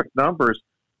perfect numbers,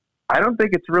 I don't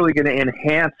think it's really going to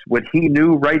enhance what he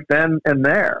knew right then and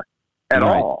there at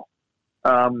all.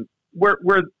 Where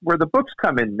the books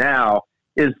come in now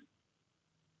is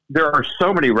there are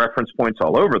so many reference points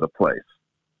all over the place,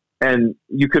 and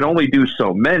you can only do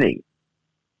so many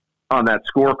on that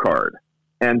scorecard.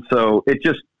 And so it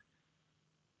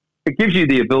gives you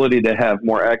the ability to have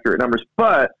more accurate numbers.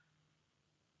 But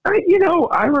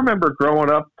I remember growing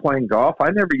up playing golf.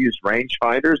 I never used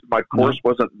rangefinders. My course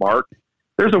wasn't marked.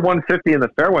 There's a 150 in the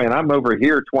fairway, and I'm over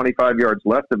here 25 yards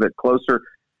left of it, closer.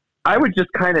 I would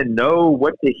just kind of know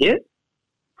what to hit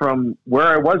from where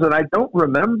I was, and I don't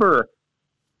remember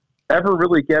ever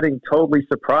really getting totally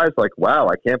surprised, like, wow,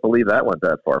 I can't believe that went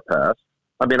that far past.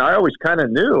 I mean, I always kind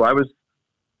of knew. I was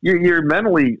you're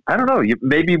mentally, I don't know,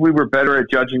 maybe we were better at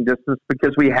judging distance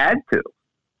because we had to.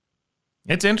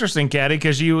 It's interesting, Caddy,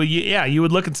 because you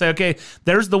would look and say, okay,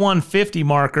 there's the 150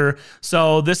 marker,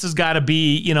 so this has got to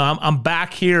be, I'm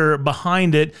back here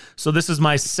behind it, so this is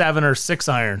my 7 or 6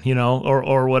 iron,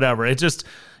 or whatever. It just,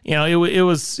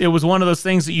 it was one of those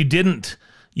things that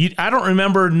I don't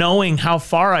remember knowing how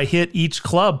far I hit each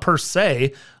club per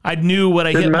se. I knew what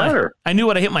I hit. I knew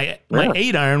what I hit my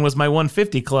 8 iron was my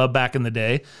 150 club back in the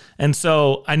day, and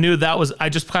so I knew that was. I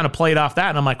just kind of played off that,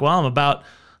 and I'm like, well, I'm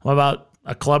about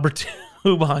a club or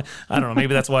two behind. I don't know.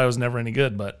 Maybe that's why I was never any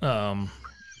good. But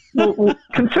well,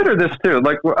 consider this too.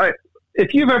 Like,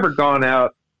 if you've ever gone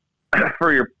out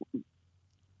for your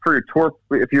tour,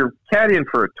 if you're caddying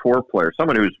for a tour player,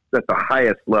 someone who's at the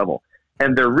highest level,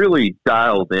 and they're really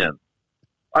dialed in.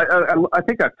 I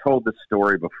think I've told this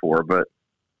story before, but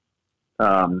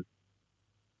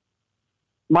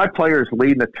my player's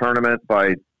leading the tournament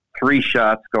by 3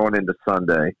 shots going into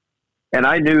Sunday. And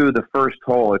I knew the first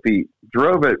hole, if he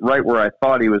drove it right where I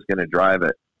thought he was going to drive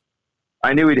it,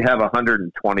 I knew he'd have a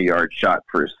 120-yard shot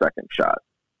for his second shot.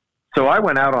 So I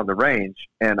went out on the range,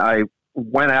 and I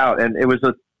went out, and it was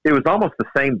almost the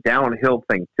same downhill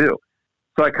thing too.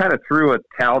 So I kind of threw a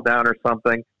towel down or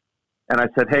something, and I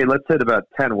said, hey, let's hit about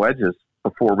 10 wedges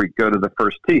before we go to the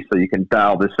first tee so you can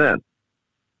dial this in.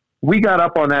 We got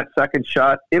up on that second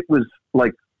shot. It was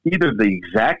like either the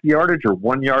exact yardage or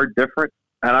 1 yard different,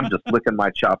 and I'm just licking my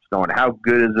chops going, how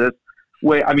good is this?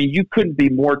 Wait, I mean, you couldn't be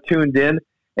more tuned in,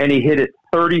 and he hit it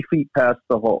 30 feet past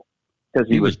the hole because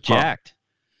he was jacked.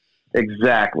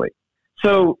 Exactly.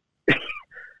 So,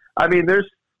 I mean, there's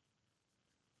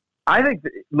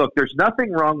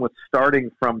nothing wrong with starting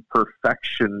from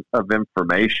perfection of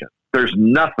information. There's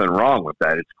nothing wrong with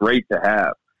that. It's great to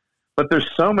have. But there's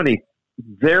so many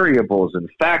variables and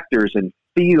factors and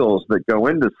feels that go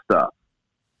into stuff.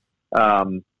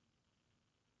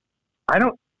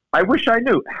 I wish I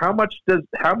knew how much does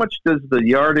the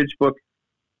yardage book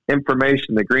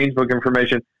information, the greens book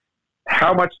information,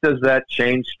 how much does that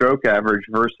change stroke average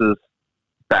versus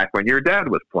back when your dad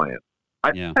was playing?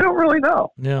 I don't really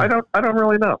know. Yeah. I don't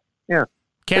really know. Yeah.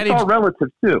 Caddy, it's all relative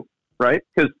too, right?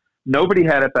 Because nobody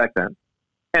had it back then,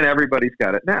 and everybody's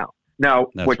got it now. Now,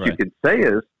 what you can say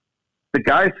is the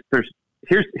guys.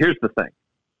 Here's the thing.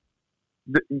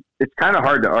 It's kind of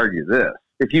hard to argue this.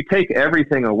 If you take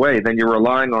everything away, then you're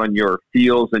relying on your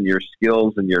feels and your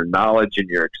skills and your knowledge and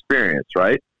your experience,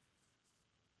 right?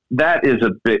 That is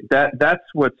that's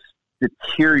what's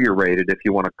deteriorated, if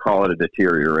you want to call it a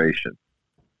deterioration.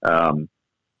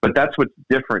 But that's what's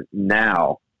different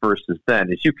now versus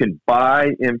then, is you can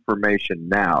buy information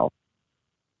now.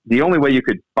 The only way you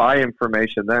could buy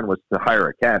information then was to hire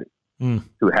a caddy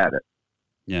who had it.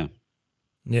 Yeah.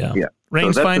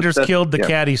 Rangefinders killed the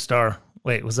caddy star.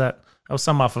 Wait, was that was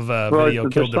some off of a video?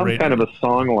 Killed the radio. Some kind of a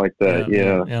song like that.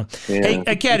 Yeah.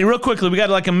 Hey, Caddy, real quickly, we got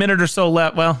like a minute or so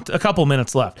left. Well, a couple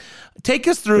minutes left. Take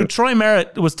us through. Troy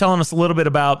Merritt was telling us a little bit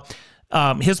about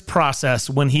his process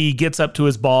when he gets up to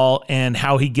his ball and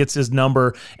how he gets his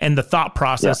number and the thought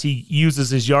process he uses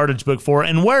his yardage book for,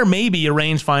 and where maybe a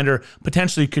rangefinder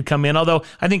potentially could come in. Although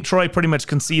I think Troy pretty much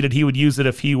conceded he would use it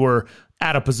if he were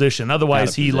at a position.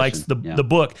 Otherwise, he likes the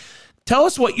book. Tell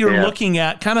us what you're looking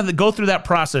at, kind of go through that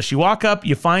process. You walk up,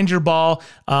 you find your ball,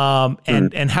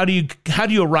 and how do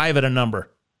you arrive at a number?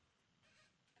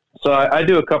 So I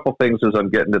do a couple things as I'm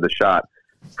getting to the shot.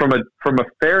 From a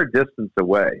fair distance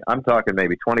away, I'm talking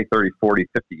maybe 20, 30, 40,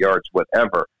 50 yards,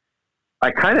 whatever. I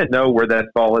kind of know where that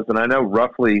ball is, and I know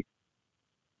roughly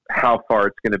how far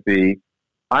it's going to be.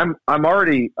 I've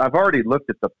already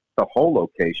looked at the hole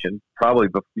location, probably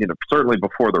certainly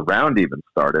before the round even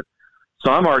started.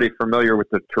 So I'm already familiar with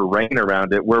the terrain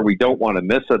around it, where we don't want to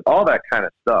miss it, all that kind of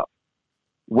stuff,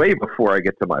 way before I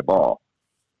get to my ball.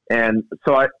 And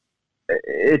so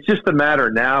it's just a matter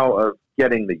now of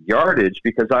getting the yardage,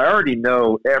 because I already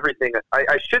know everything.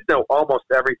 I should know almost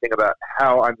everything about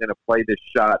how I'm going to play this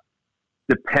shot,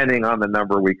 depending on the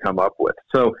number we come up with.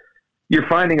 So you're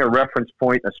finding a reference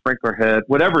point, a sprinkler head,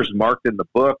 whatever's marked in the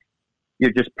book.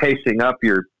 You're just pacing up.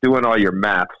 You're doing all your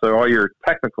math, so all your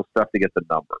technical stuff to get the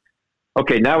number.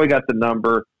 Okay, now we got the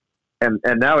number, and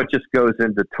now it just goes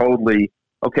into totally,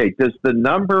 okay, does the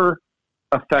number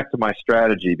affect my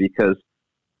strategy? Because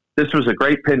this was a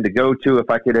great pin to go to if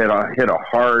I could hit a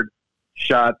hard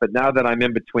shot, but now that I'm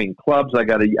in between clubs, I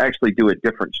got to actually do a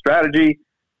different strategy,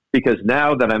 because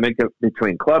now that I'm in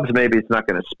between clubs, maybe it's not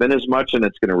going to spin as much and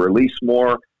it's going to release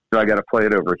more, so I got to play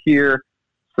it over here.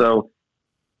 So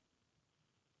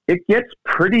it gets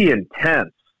pretty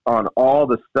intense on all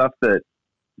the stuff that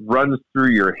runs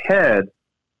through your head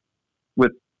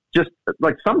with just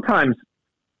like sometimes,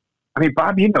 I mean,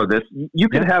 Bob, you know this. You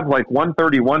can have like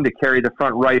 131 to carry the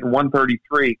front right and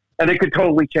 133, and it could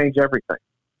totally change everything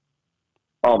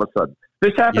all of a sudden.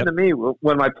 This happened to me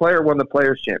when my player won the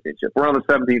Players' Championship. We're on the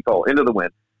 17th hole, into the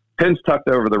wind. Pin's tucked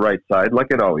over the right side, like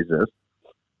it always is.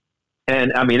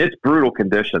 And, I mean, it's brutal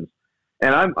conditions.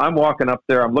 And I'm walking up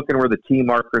there. I'm looking where the tee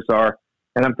markers are,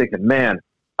 and I'm thinking, man,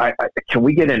 can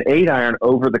we get an 8-iron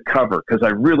over the cover? Because I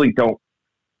really don't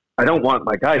want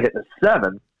my guy hitting a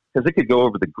 7 because it could go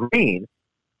over the green.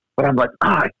 But I'm like,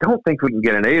 I don't think we can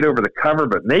get an 8 over the cover,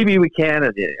 but maybe we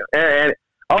can. And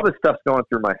all this stuff's going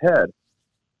through my head.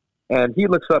 And he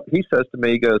looks up, he says to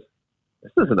me, he goes,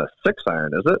 this isn't a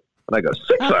 6-iron, is it? And I go,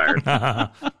 6-iron?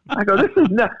 I go, this is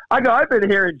not. I go, I've been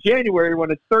here in January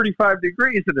when it's 35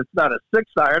 degrees and it's not a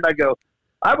 6-iron. I go,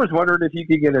 I was wondering if you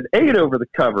could get an 8 over the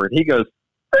cover. And he goes,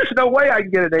 there's no way I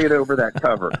can get an 8 over that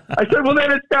cover. I said, well,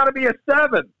 then it's got to be a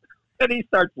 7. And he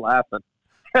starts laughing.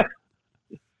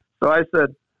 So I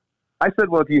said,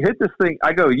 well, if you hit this thing,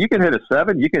 I go, you can hit a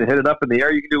 7. You can hit it up in the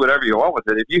air. You can do whatever you want with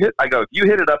it. If you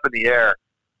hit it up in the air,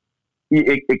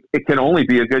 it can only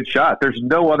be a good shot. There's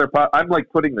no other. I'm like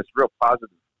putting this real positive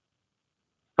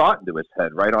thought into his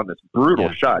head right on this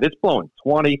brutal shot. It's blowing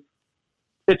 20.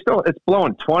 It's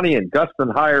blowing 20 and gusting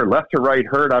higher, left to right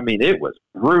hurt. I mean, it was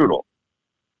brutal.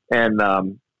 And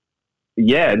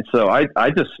and so I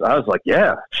was like,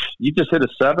 yeah, you just hit a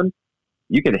 7.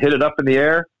 You can hit it up in the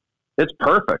air. It's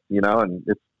perfect, and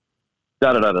it's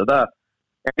da-da-da-da-da.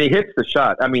 And he hits the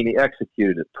shot. I mean, he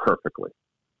executed it perfectly.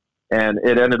 And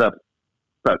it ended up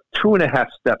about 2.5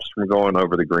 steps from going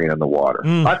over the green in the water.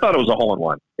 I thought it was a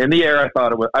hole-in-one. In the air,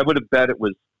 I would have bet it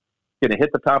was going to hit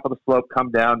the top of the slope,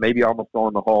 come down, maybe almost go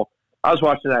in the hole. I was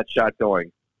watching that shot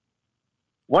going,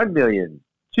 1 million,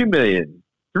 2 million,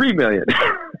 3 million.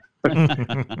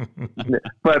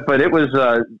 but it was,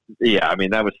 I mean,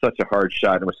 that was such a hard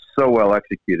shot. It was so well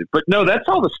executed. But no, that's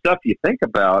all the stuff you think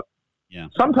about. Yeah.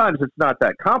 Sometimes it's not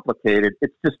that complicated.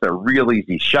 It's just a real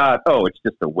easy shot. Oh, it's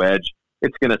just a wedge.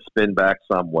 It's going to spin back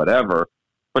some, whatever.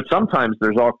 But sometimes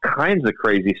there's all kinds of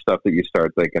crazy stuff that you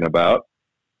start thinking about.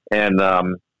 And,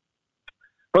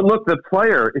 but look, the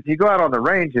player, if you go out on the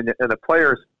range and the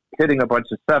player's hitting a bunch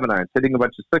of 7-irons, hitting a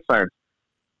bunch of 6-irons,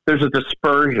 there's a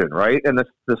dispersion, right? And this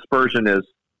dispersion is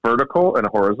vertical and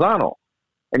horizontal.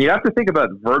 And you have to think about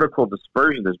vertical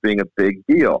dispersion as being a big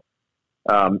deal.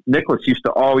 Nicholas used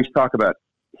to always talk about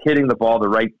hitting the ball the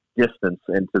right distance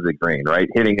into the green, right?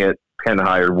 Hitting it pin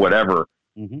high or whatever.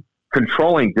 Mm-hmm.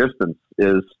 Controlling distance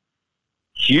is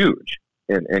huge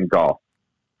in golf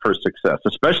for success,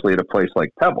 especially at a place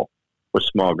like Pebble with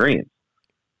small greens.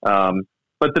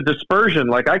 But the dispersion,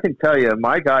 like I can tell you,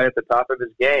 my guy at the top of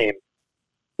his game,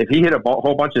 if he hit a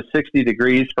whole bunch of 60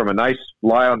 degrees from a nice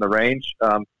lie on the range,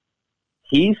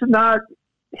 he's not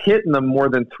hitting them more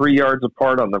than 3 yards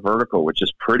apart on the vertical, which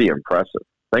is pretty impressive.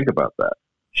 Think about that.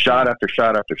 Shot after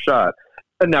shot after shot.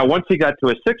 And now once he got to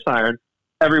a 6-iron,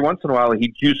 every once in a while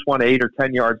he'd juice one 8 or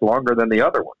 10 yards longer than the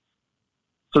other one.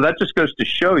 So that just goes to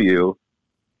show you,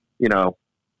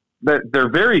 that they're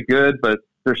very good, but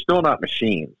they're still not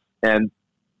machines. And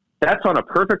that's on a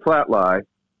perfect flat lie,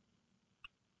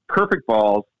 perfect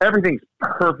balls, everything's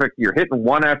perfect. You're hitting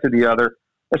one after the other.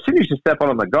 As soon as you step out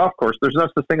on the golf course, there's no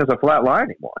such thing as a flat lie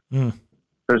anymore.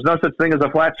 There's no such thing as a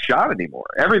flat shot anymore.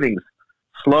 Everything's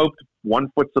sloped,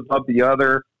 1 foot's above the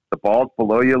other, the ball's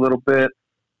below you a little bit.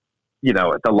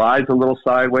 The lie's a little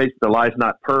sideways, the lie's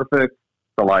not perfect,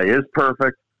 the lie is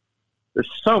perfect. There's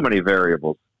so many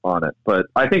variables on it. But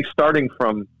I think starting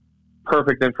from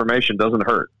perfect information doesn't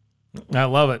hurt. I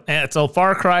love it. And it's a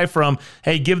far cry from,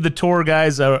 hey, give the tour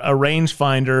guys a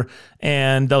rangefinder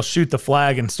and they'll shoot the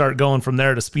flag and start going from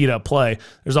there to speed up play.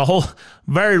 There's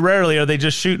very rarely are they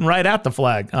just shooting right at the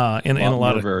flag in a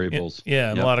lot of variables.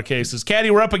 In a lot of cases.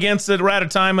 Caddy, we're up against it. We're out of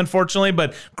time, unfortunately,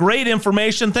 but great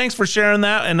information. Thanks for sharing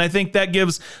that. And I think that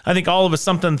gives, all of us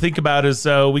something to think about as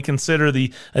we consider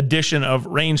the addition of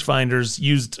rangefinders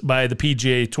used by the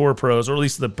PGA Tour pros, or at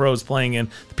least the pros playing in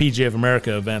the PGA of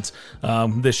America events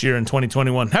this year in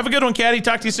 2021. Have a good one, Caddy.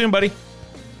 Talk to you soon, buddy.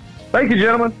 Thank you,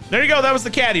 gentlemen. There you go. That was the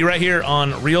Caddy right here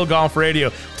on Real Golf Radio.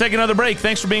 Take another break.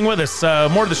 Thanks for being with us.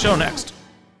 More of the show next.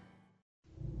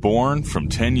 Born from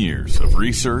 10 years of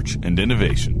research and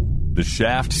innovation, the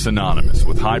shaft synonymous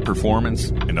with high performance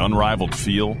and unrivaled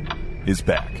feel is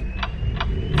back.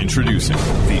 Introducing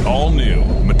the all-new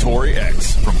Motori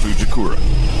X from Fujikura.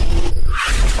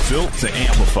 Built to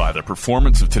amplify the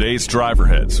performance of today's driver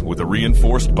heads with a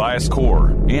reinforced bias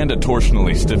core and a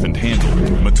torsionally stiffened handle,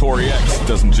 Motori X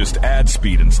doesn't just add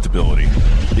speed and stability,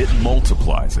 it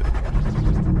multiplies it.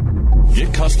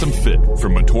 Get custom fit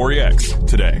from Motori X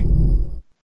today.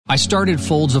 I started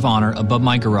Folds of Honor above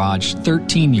my garage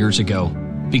 13 years ago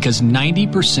because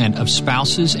 90% of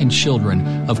spouses and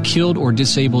children of killed or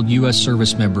disabled U.S.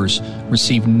 service members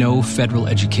receive no federal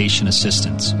education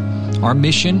assistance. Our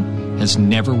mission has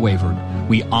never wavered.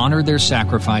 We honor their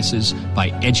sacrifices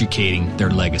by educating their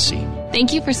legacy.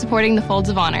 Thank you for supporting the Folds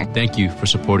of Honor. Thank you for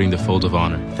supporting the Folds of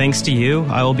Honor. Thanks to you,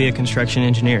 I will be a construction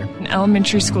engineer, an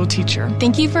elementary school teacher.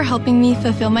 Thank you for helping me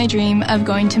fulfill my dream of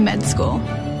going to med school.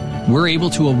 We're able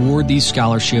to award these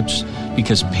scholarships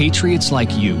because patriots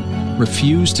like you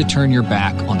refuse to turn your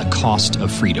back on the cost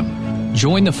of freedom.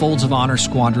 Join the Folds of Honor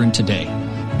Squadron today.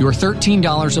 Your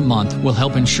 $13 a month will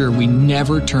help ensure we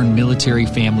never turn military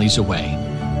families away.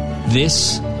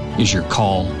 This is your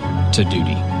call to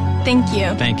duty. Thank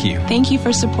you. Thank you. Thank you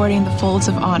for supporting the Folds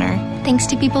of Honor. Thanks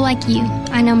to people like you,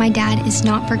 I know my dad is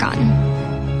not forgotten.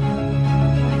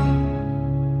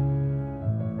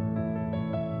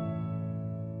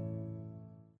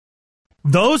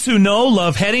 Those who know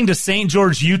love heading to St.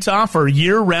 George, Utah for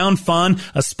year-round fun,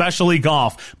 especially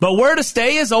golf. But where to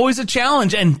stay is always a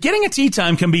challenge, and getting a tee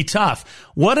time can be tough.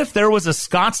 What if there was a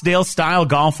Scottsdale-style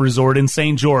golf resort in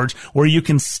St. George where you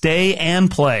can stay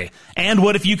and play? And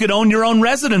what if you could own your own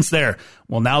residence there?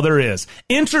 Well, now there is.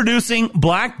 Introducing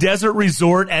Black Desert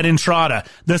Resort at Entrada.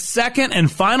 The second and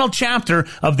final chapter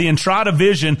of the Entrada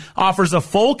vision offers a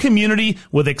full community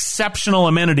with exceptional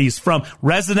amenities from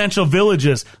residential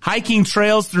villages, hiking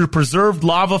trails through preserved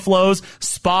lava flows,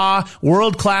 spa,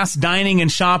 world-class dining and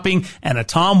shopping, and a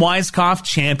Tom Weiskopf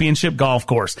championship golf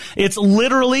course. It's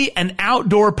literally an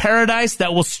outdoor paradise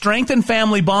that will strengthen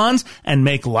family bonds and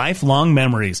make lifelong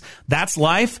memories. That's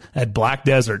life at Black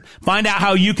Desert. Find out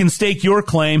how you can stake your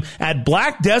claim at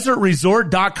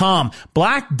blackdesertresort.com.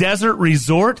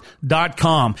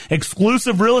 blackdesertresort.com.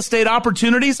 Exclusive real estate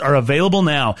opportunities are available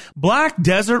now. Black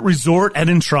Desert Resort at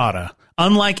Entrada.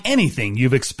 Unlike anything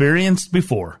you've experienced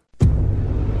before.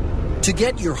 To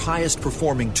get your highest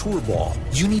performing tour ball,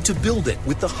 you need to build it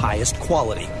with the highest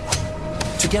quality.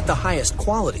 To get the highest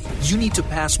quality, you need to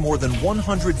pass more than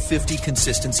 150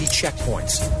 consistency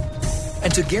checkpoints.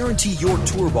 And to guarantee your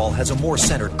tour ball has a more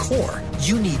centered core,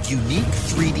 you need unique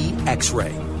 3D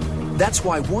X-ray. That's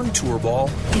why one tour ball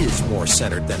is more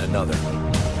centered than another.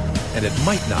 And it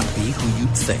might not be who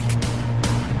you'd think.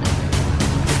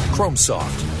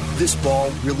 Chromesoft. This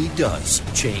ball really does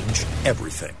change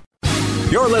everything.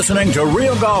 You're listening to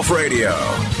Real Golf Radio.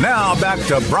 Now back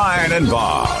to Brian and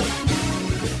Bob.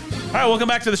 All right, welcome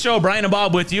back to the show. Brian and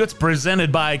Bob with you. It's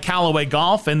presented by Callaway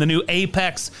Golf and the new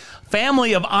Apex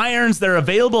family of irons. They're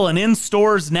available and in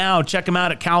stores now. Check them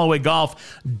out at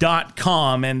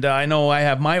CallawayGolf.com. And I know I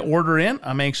have my order in.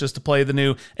 I'm anxious to play the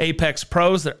new Apex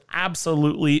Pros. They're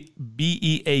absolutely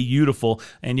beautiful,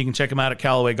 and you can check them out at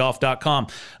CallawayGolf.com.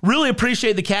 Really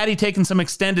appreciate the caddy taking some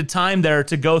extended time there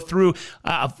to go through.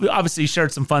 Obviously, he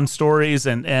shared some fun stories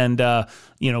and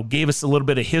gave us a little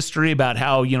bit of history about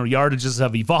how, yardages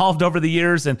have evolved over the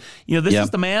years. And, this is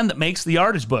the man that makes the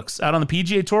yardage books out on the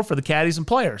PGA Tour for the caddies and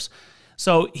players.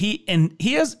 So he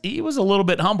was a little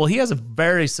bit humble. He has a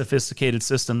very sophisticated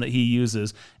system that he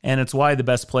uses, and it's why the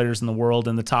best players in the world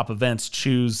and the top events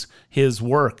choose his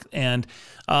work. And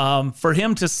for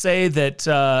him to say that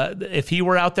if he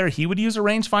were out there, he would use a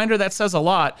rangefinder, that says a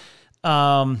lot.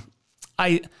 The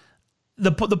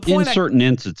point in certain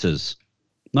instances.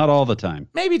 Not all the time.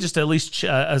 Maybe just at least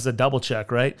as a double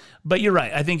check, right? But you're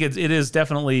right. I think it is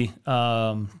definitely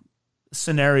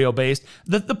scenario based.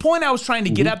 The point I was trying to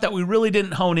get at that we really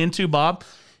didn't hone into, Bob,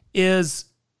 is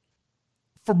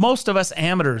for most of us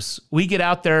amateurs, we get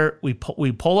out there, we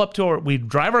pull up to we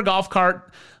drive our golf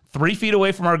cart 3 feet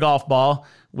away from our golf ball.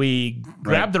 We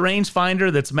grab the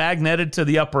rangefinder that's magneted to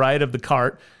the upright of the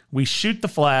cart. We shoot the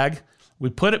flag. We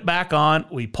put it back on,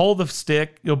 we pull the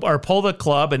stick or pull the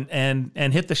club and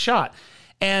hit the shot.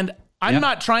 And I'm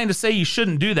not trying to say you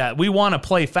shouldn't do that. We want to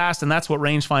play fast, and that's what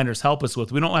rangefinders help us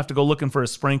with. We don't have to go looking for a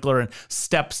sprinkler and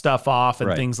step stuff off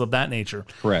and things of that nature.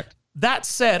 Correct. That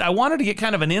said, I wanted to get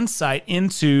kind of an insight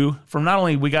into, from not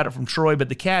only we got it from Troy, but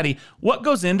the caddy, what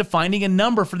goes into finding a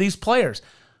number for these players.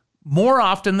 More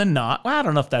often than not, well, I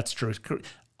don't know if that's true.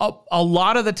 A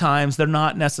lot of the times, they're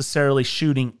not necessarily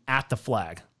shooting at the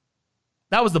flag.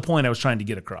 That was the point I was trying to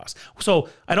get across. So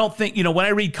I don't think, when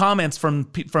I read comments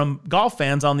from golf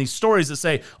fans on these stories that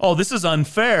say, oh, this is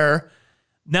unfair.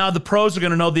 Now the pros are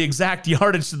going to know the exact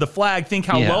yardage to the flag, think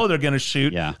how low they're going to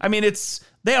shoot. Yeah. I mean,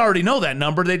 they already know that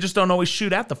number. They just don't always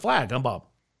shoot at the flag, huh, Bob?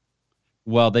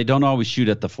 Well, they don't always shoot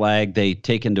at the flag. They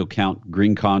take into account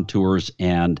green contours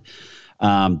and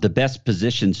the best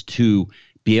positions to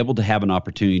be able to have an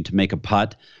opportunity to make a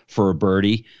putt for a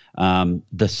birdie.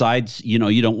 The sides,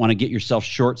 you don't want to get yourself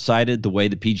short-sighted the way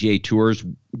the PGA Tours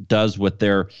does with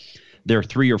their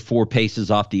 3 or 4 paces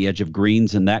off the edge of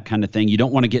greens and that kind of thing. You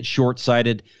don't want to get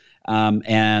short-sighted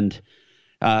and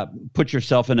put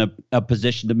yourself in a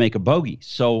position to make a bogey.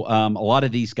 So a lot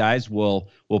of these guys will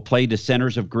play to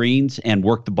centers of greens and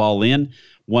work the ball in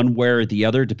one way or the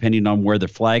other, depending on where the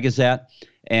flag is at.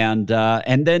 And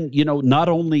then, not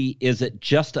only is it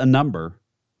just a number,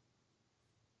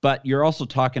 but you're also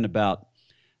talking about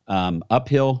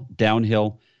uphill,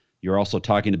 downhill. You're also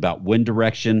talking about wind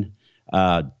direction.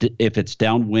 If it's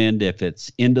downwind, if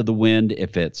it's into the wind,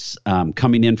 if it's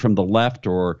coming in from the left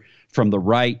or from the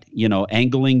right,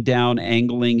 angling down,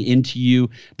 angling into you.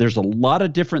 There's a lot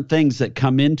of different things that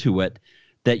come into it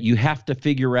that you have to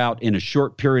figure out in a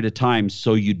short period of time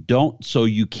so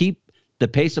you keep the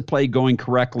pace of play going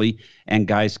correctly and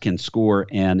guys can score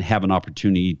and have an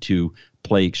opportunity to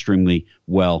play extremely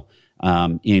well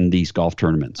in these golf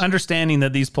tournaments. Understanding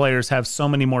that these players have so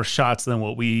many more shots than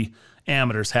what we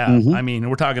amateurs have. Mm-hmm. I mean,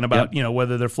 we're talking about,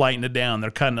 whether they're flighting it down, they're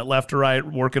cutting it left to right,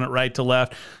 working it right to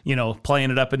left,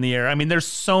 playing it up in the air. I mean, there's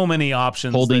so many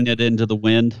options. Holding it into the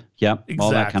wind. Yep. Exactly,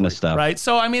 all that kind of stuff. Right.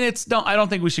 So, I mean, I don't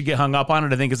think we should get hung up on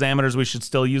it. I think as amateurs, we should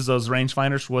still use those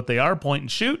rangefinders for what they are, point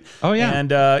and shoot. Oh, yeah.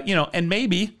 And, and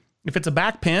maybe if it's a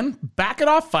back pin, back it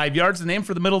off 5 yards and aim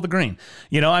for the middle of the green.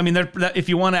 If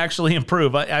you want to actually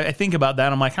improve, I think about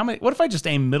that. I'm like, what if I just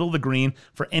aim middle of the green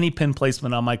for any pin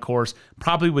placement on my course?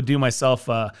 Probably would do myself,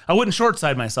 I wouldn't short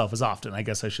side myself as often, I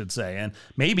guess I should say. And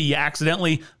maybe you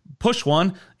accidentally push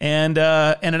one and it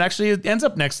actually ends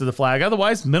up next to the flag.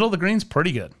 Otherwise, middle of the green's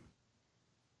pretty good.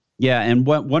 Yeah. And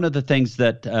one of the things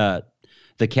that,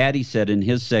 the caddy said in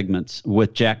his segments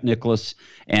with Jack Nicklaus,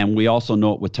 and we also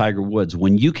know it with Tiger Woods,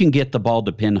 when you can get the ball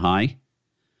to pin high,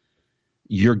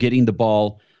 you're getting the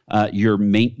ball,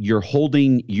 you're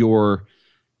holding you're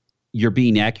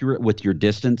being accurate with your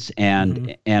distance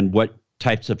and what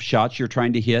types of shots you're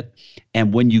trying to hit.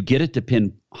 And when you get it to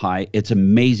pin high, it's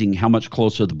amazing how much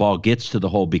closer the ball gets to the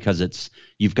hole because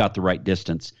you've got the right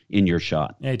distance in your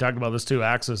shot. Yeah, you talked about those two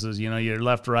axes, your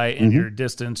left, right, and your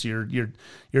distance, your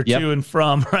to and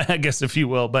from, right, I guess, if you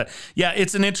will. But yeah,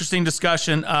 it's an interesting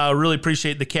discussion. Really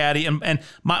appreciate the caddy. And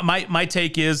my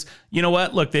take is, you know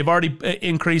what? Look, they've already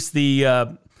increased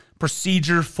the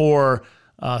procedure for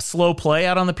slow play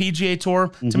out on the PGA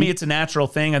Tour. To me, it's a natural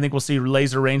thing. I think we'll see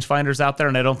laser rangefinders out there,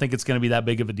 and I don't think it's going to be that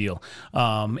big of a deal.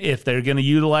 If they're going to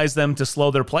utilize them to slow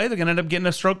their play, they're going to end up getting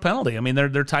a stroke penalty. I mean,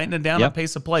 they're tightening down on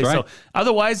pace of play. Right. So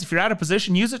otherwise, if you're out of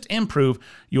position, use it to improve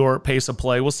your pace of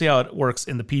play. We'll see how it works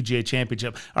in the PGA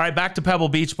Championship. All right, back to Pebble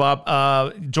Beach, Bob.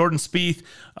 Jordan Spieth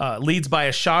leads by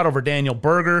a shot over Daniel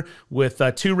Berger with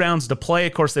 2 rounds to play.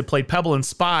 Of course, they played Pebble and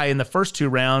Spy in the first 2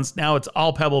 rounds. Now it's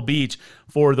all Pebble Beach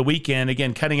for the weekend.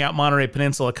 Again, cutting out Monterey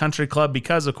Peninsula Country Club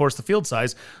because, of course, the field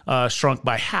size shrunk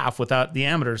by half without the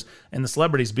amateurs and the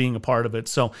celebrities being a part of it.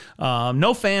 So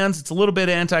no fans. It's a little bit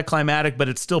anticlimactic, but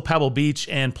it's still Pebble Beach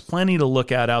and plenty to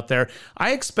look at out there.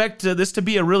 I expect this to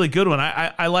be a really good one.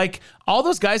 I like all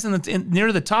those guys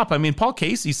near the top. I mean, Paul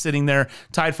Casey's sitting there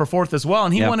tied for 4th as well,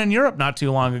 and he won in Europe not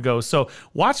too long ago. So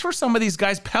watch for some of these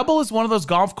guys. Pebble is one of those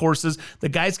golf courses that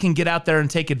guys can get out there and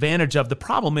take advantage of. The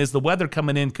problem is the weather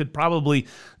coming in could probably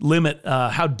limit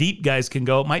how deep guys can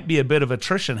go. It might be a bit of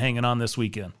attrition hanging on this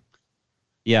weekend.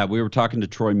 Yeah, we were talking to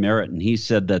Troy Merritt, and he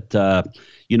said that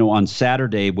on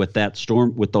Saturday with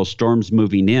those storms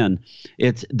moving in,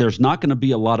 there's not going to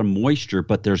be a lot of moisture,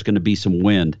 but there's going to be some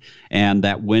wind, and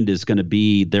that wind is going to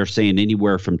be, they're saying,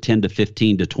 anywhere from 10 to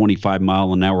 15 to 25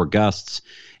 mile an hour gusts.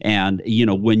 And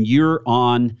when you're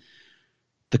on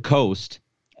the coast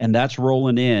and that's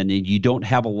rolling in, and you don't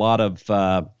have a lot of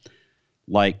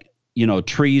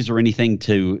trees or anything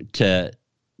to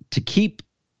keep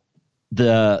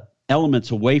the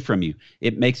elements away from you,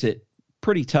 it makes it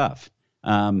pretty tough.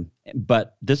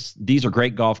 But these are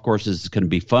great golf courses. It's going to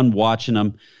be fun watching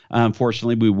them.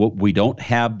 Unfortunately, we don't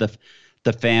have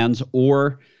the fans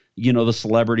or the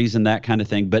celebrities and that kind of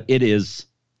thing. But it is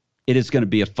going to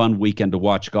be a fun weekend to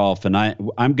watch golf, and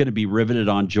I'm going to be riveted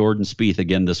on Jordan Spieth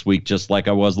again this week, just like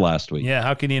I was last week. Yeah,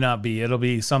 how can you not be? It'll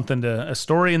be a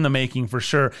story in the making for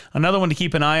sure. Another one to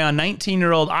keep an eye on,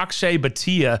 19-year-old Akshay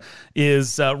Bhatia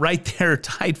is right there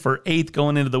tied for 8th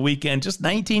going into the weekend. Just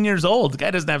 19 years old. The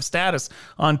guy doesn't have status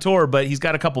on tour, but he's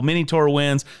got a couple mini tour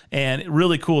wins, and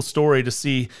really cool story to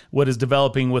see what is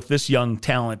developing with this young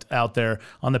talent out there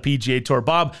on the PGA Tour.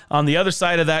 Bob, on the other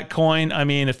side of that coin, I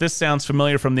mean, if this sounds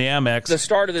familiar from the Amex. The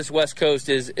start of this West Coast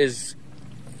is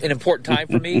an important time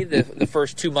for me, the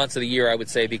first 2 months of the year, I would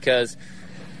say, because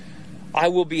I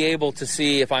will be able to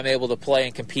see if I'm able to play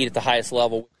and compete at the highest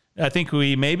level. I think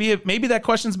maybe that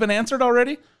question's been answered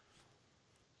already.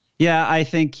 Yeah, I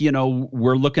think,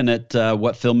 we're looking at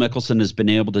what Phil Mickelson has been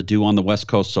able to do on the West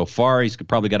Coast so far. He's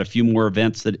probably got a few more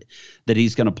events that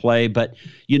he's going to play. But,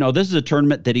 this is a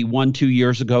tournament that he won 2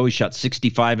 years ago. He shot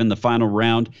 65 in the final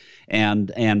round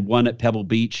and won at Pebble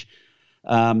Beach.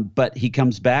 But he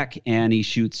comes back and he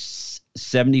shoots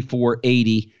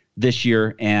 74-80 this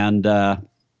year and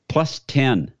plus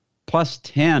 10.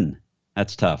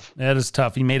 That's tough. That is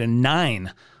tough. He made a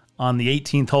 9 on the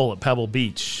 18th hole at Pebble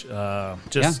Beach. Not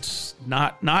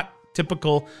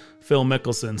typical Phil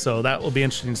Mickelson. So that will be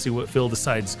interesting to see what Phil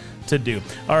decides to do.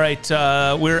 All right,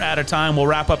 we're out of time. We'll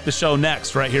wrap up the show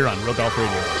next right here on Real Golf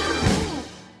Radio.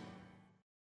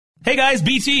 Hey guys,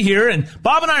 BT here, and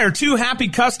Bob and I are two happy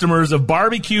customers of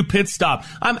Barbecue Pit Stop.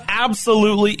 I'm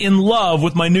absolutely in love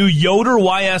with my new Yoder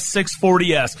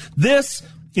YS640S. This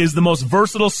is the most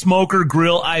versatile smoker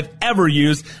grill I've ever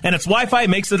used, and its Wi-Fi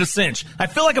makes it a cinch. I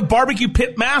feel like a barbecue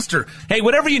pit master. Hey,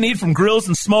 whatever you need from grills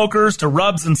and smokers to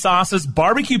rubs and sauces,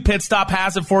 Barbecue Pit Stop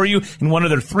has it for you in one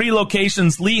of their 3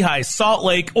 locations, Lehigh, Salt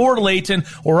Lake, or Layton,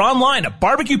 or online at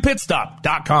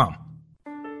barbecuepitstop.com.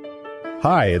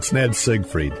 Hi, it's Ned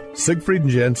Siegfried. Siegfried &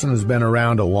 Jensen has been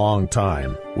around a long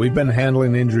time. We've been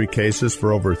handling injury cases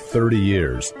for over 30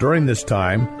 years. During this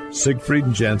time,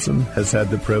 Siegfried & Jensen has had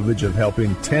the privilege of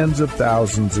helping tens of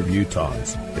thousands of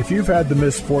Utahns. If you've had the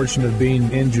misfortune of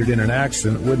being injured in an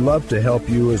accident, we'd love to help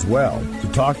you as well. To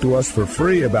talk to us for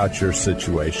free about your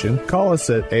situation, call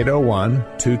us at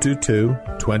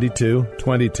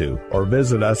 801-222-2222 or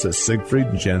visit us at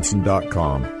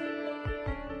siegfriedandjensen.com.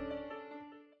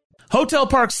 Hotel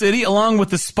Park City, along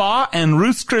with the spa and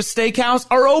Ruth's Chris Steakhouse,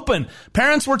 are open.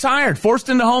 Parents were tired, forced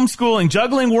into homeschooling,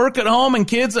 juggling work at home and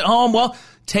kids at home. Well,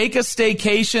 take a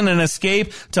staycation and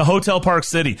escape to Hotel Park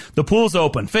City. The pool's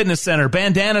open, fitness center,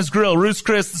 Bandana's Grill, Ruth's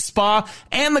Chris, the spa,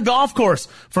 and the golf course.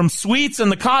 From suites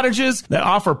and the cottages that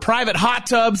offer private hot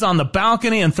tubs on the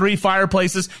balcony and 3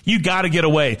 fireplaces, you gotta get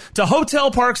away to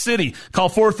Hotel Park City. Call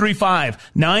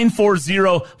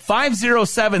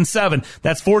 435-940-5077.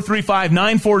 That's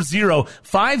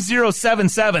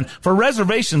 435-940-5077 for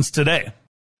reservations today.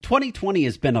 2020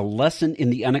 has been a lesson in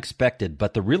the unexpected,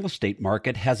 but the real estate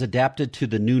market has adapted to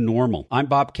the new normal. I'm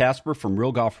Bob Casper from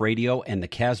Real Golf Radio and the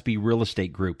Casby Real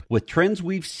Estate Group. With trends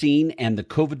we've seen and the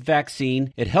COVID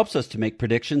vaccine, it helps us to make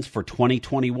predictions for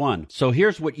 2021. So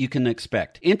here's what you can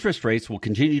expect. Interest rates will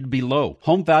continue to be low.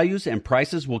 Home values and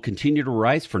prices will continue to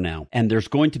rise for now, and there's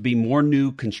going to be more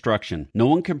new construction. No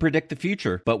one can predict the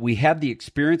future, but we have the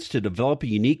experience to develop a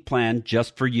unique plan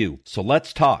just for you. So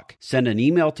let's talk. Send an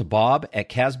email to Bob at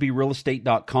CasbyRealEstate.com.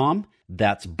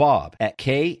 That's Bob at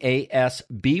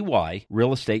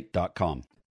KASBYRealEstate.com.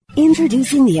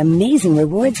 Introducing the Amazing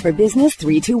Rewards for Business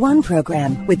 321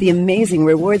 program. With the Amazing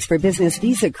Rewards for Business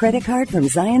Visa credit card from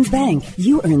Zions Bank,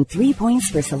 you earn 3 points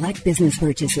for select business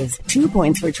purchases, 2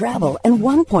 points for travel, and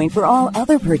 1 point for all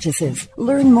other purchases.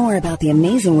 Learn more about the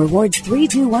Amazing Rewards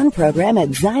 321 program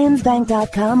at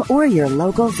ZionsBank.com or your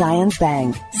local Zions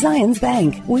Bank. Zions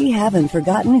Bank, we haven't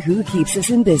forgotten who keeps us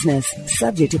in business.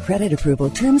 Subject to credit approval,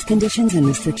 terms, conditions, and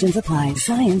restrictions apply.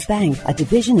 Zions Bank, a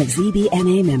division of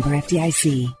ZBNA member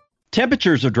FDIC.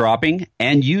 Temperatures are dropping,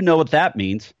 and you know what that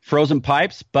means. Frozen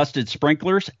pipes, busted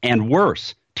sprinklers, and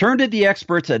worse. Turn to the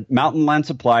experts at Mountain Land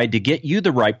Supply to get you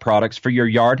the right products for your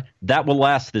yard that will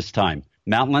last this time.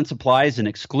 Mountain Land Supply is an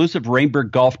exclusive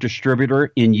Rainbird golf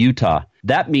distributor in Utah.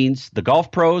 That means the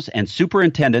golf pros and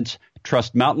superintendents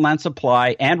trust Mountain Land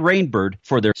Supply and Rainbird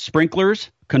for their sprinklers,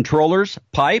 controllers,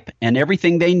 pipe, and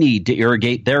everything they need to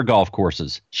irrigate their golf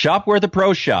courses. Shop where the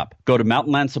pros shop. Go to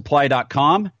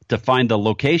mountainlandsupply.com to find the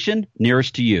location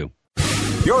nearest to you.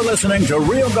 You're listening to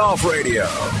Real Golf Radio.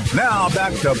 Now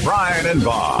back to Brian and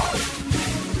Bob.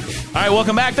 All right,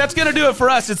 welcome back. That's going to do it for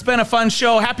us. It's been a fun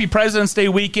show. Happy President's Day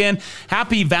weekend.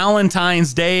 Happy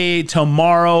Valentine's Day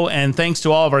tomorrow. And thanks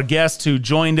to all of our guests who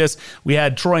joined us. We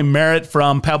had Troy Merritt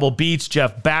from Pebble Beach,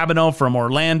 Jeff Babineau from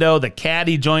Orlando. The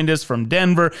caddy joined us from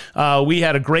Denver. We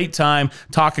had a great time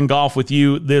talking golf with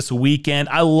you this weekend.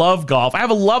 I love golf. I have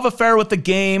a love affair with the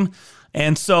game.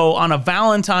 And so on a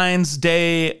Valentine's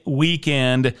Day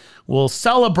weekend, we'll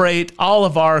celebrate all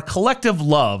of our collective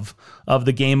love of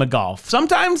the game of golf.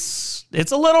 Sometimes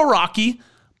it's a little rocky,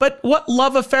 but what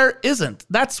love affair isn't?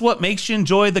 That's what makes you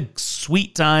enjoy the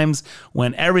sweet times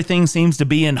when everything seems to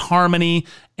be in harmony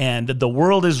and the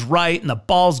world is right and the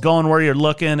ball's going where you're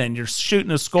looking and you're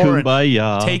shooting a score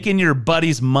Kumbaya. And taking your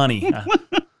buddy's money.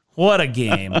 What a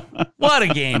game. What a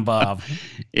game, Bob.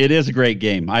 It is a great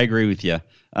game. I agree with you.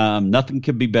 Nothing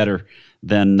could be better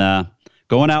than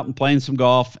going out and playing some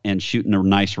golf and shooting a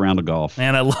nice round of golf.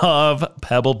 And I love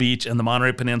Pebble Beach and the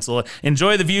Monterey Peninsula.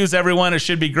 Enjoy the views, everyone. It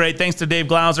should be great. Thanks to Dave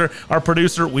Glauser, our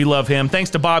producer. We love him. Thanks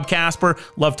to Bob Casper.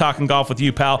 Love talking golf with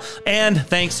you, pal. And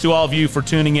thanks to all of you for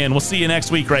tuning in. We'll see you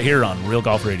next week right here on Real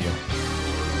Golf Radio.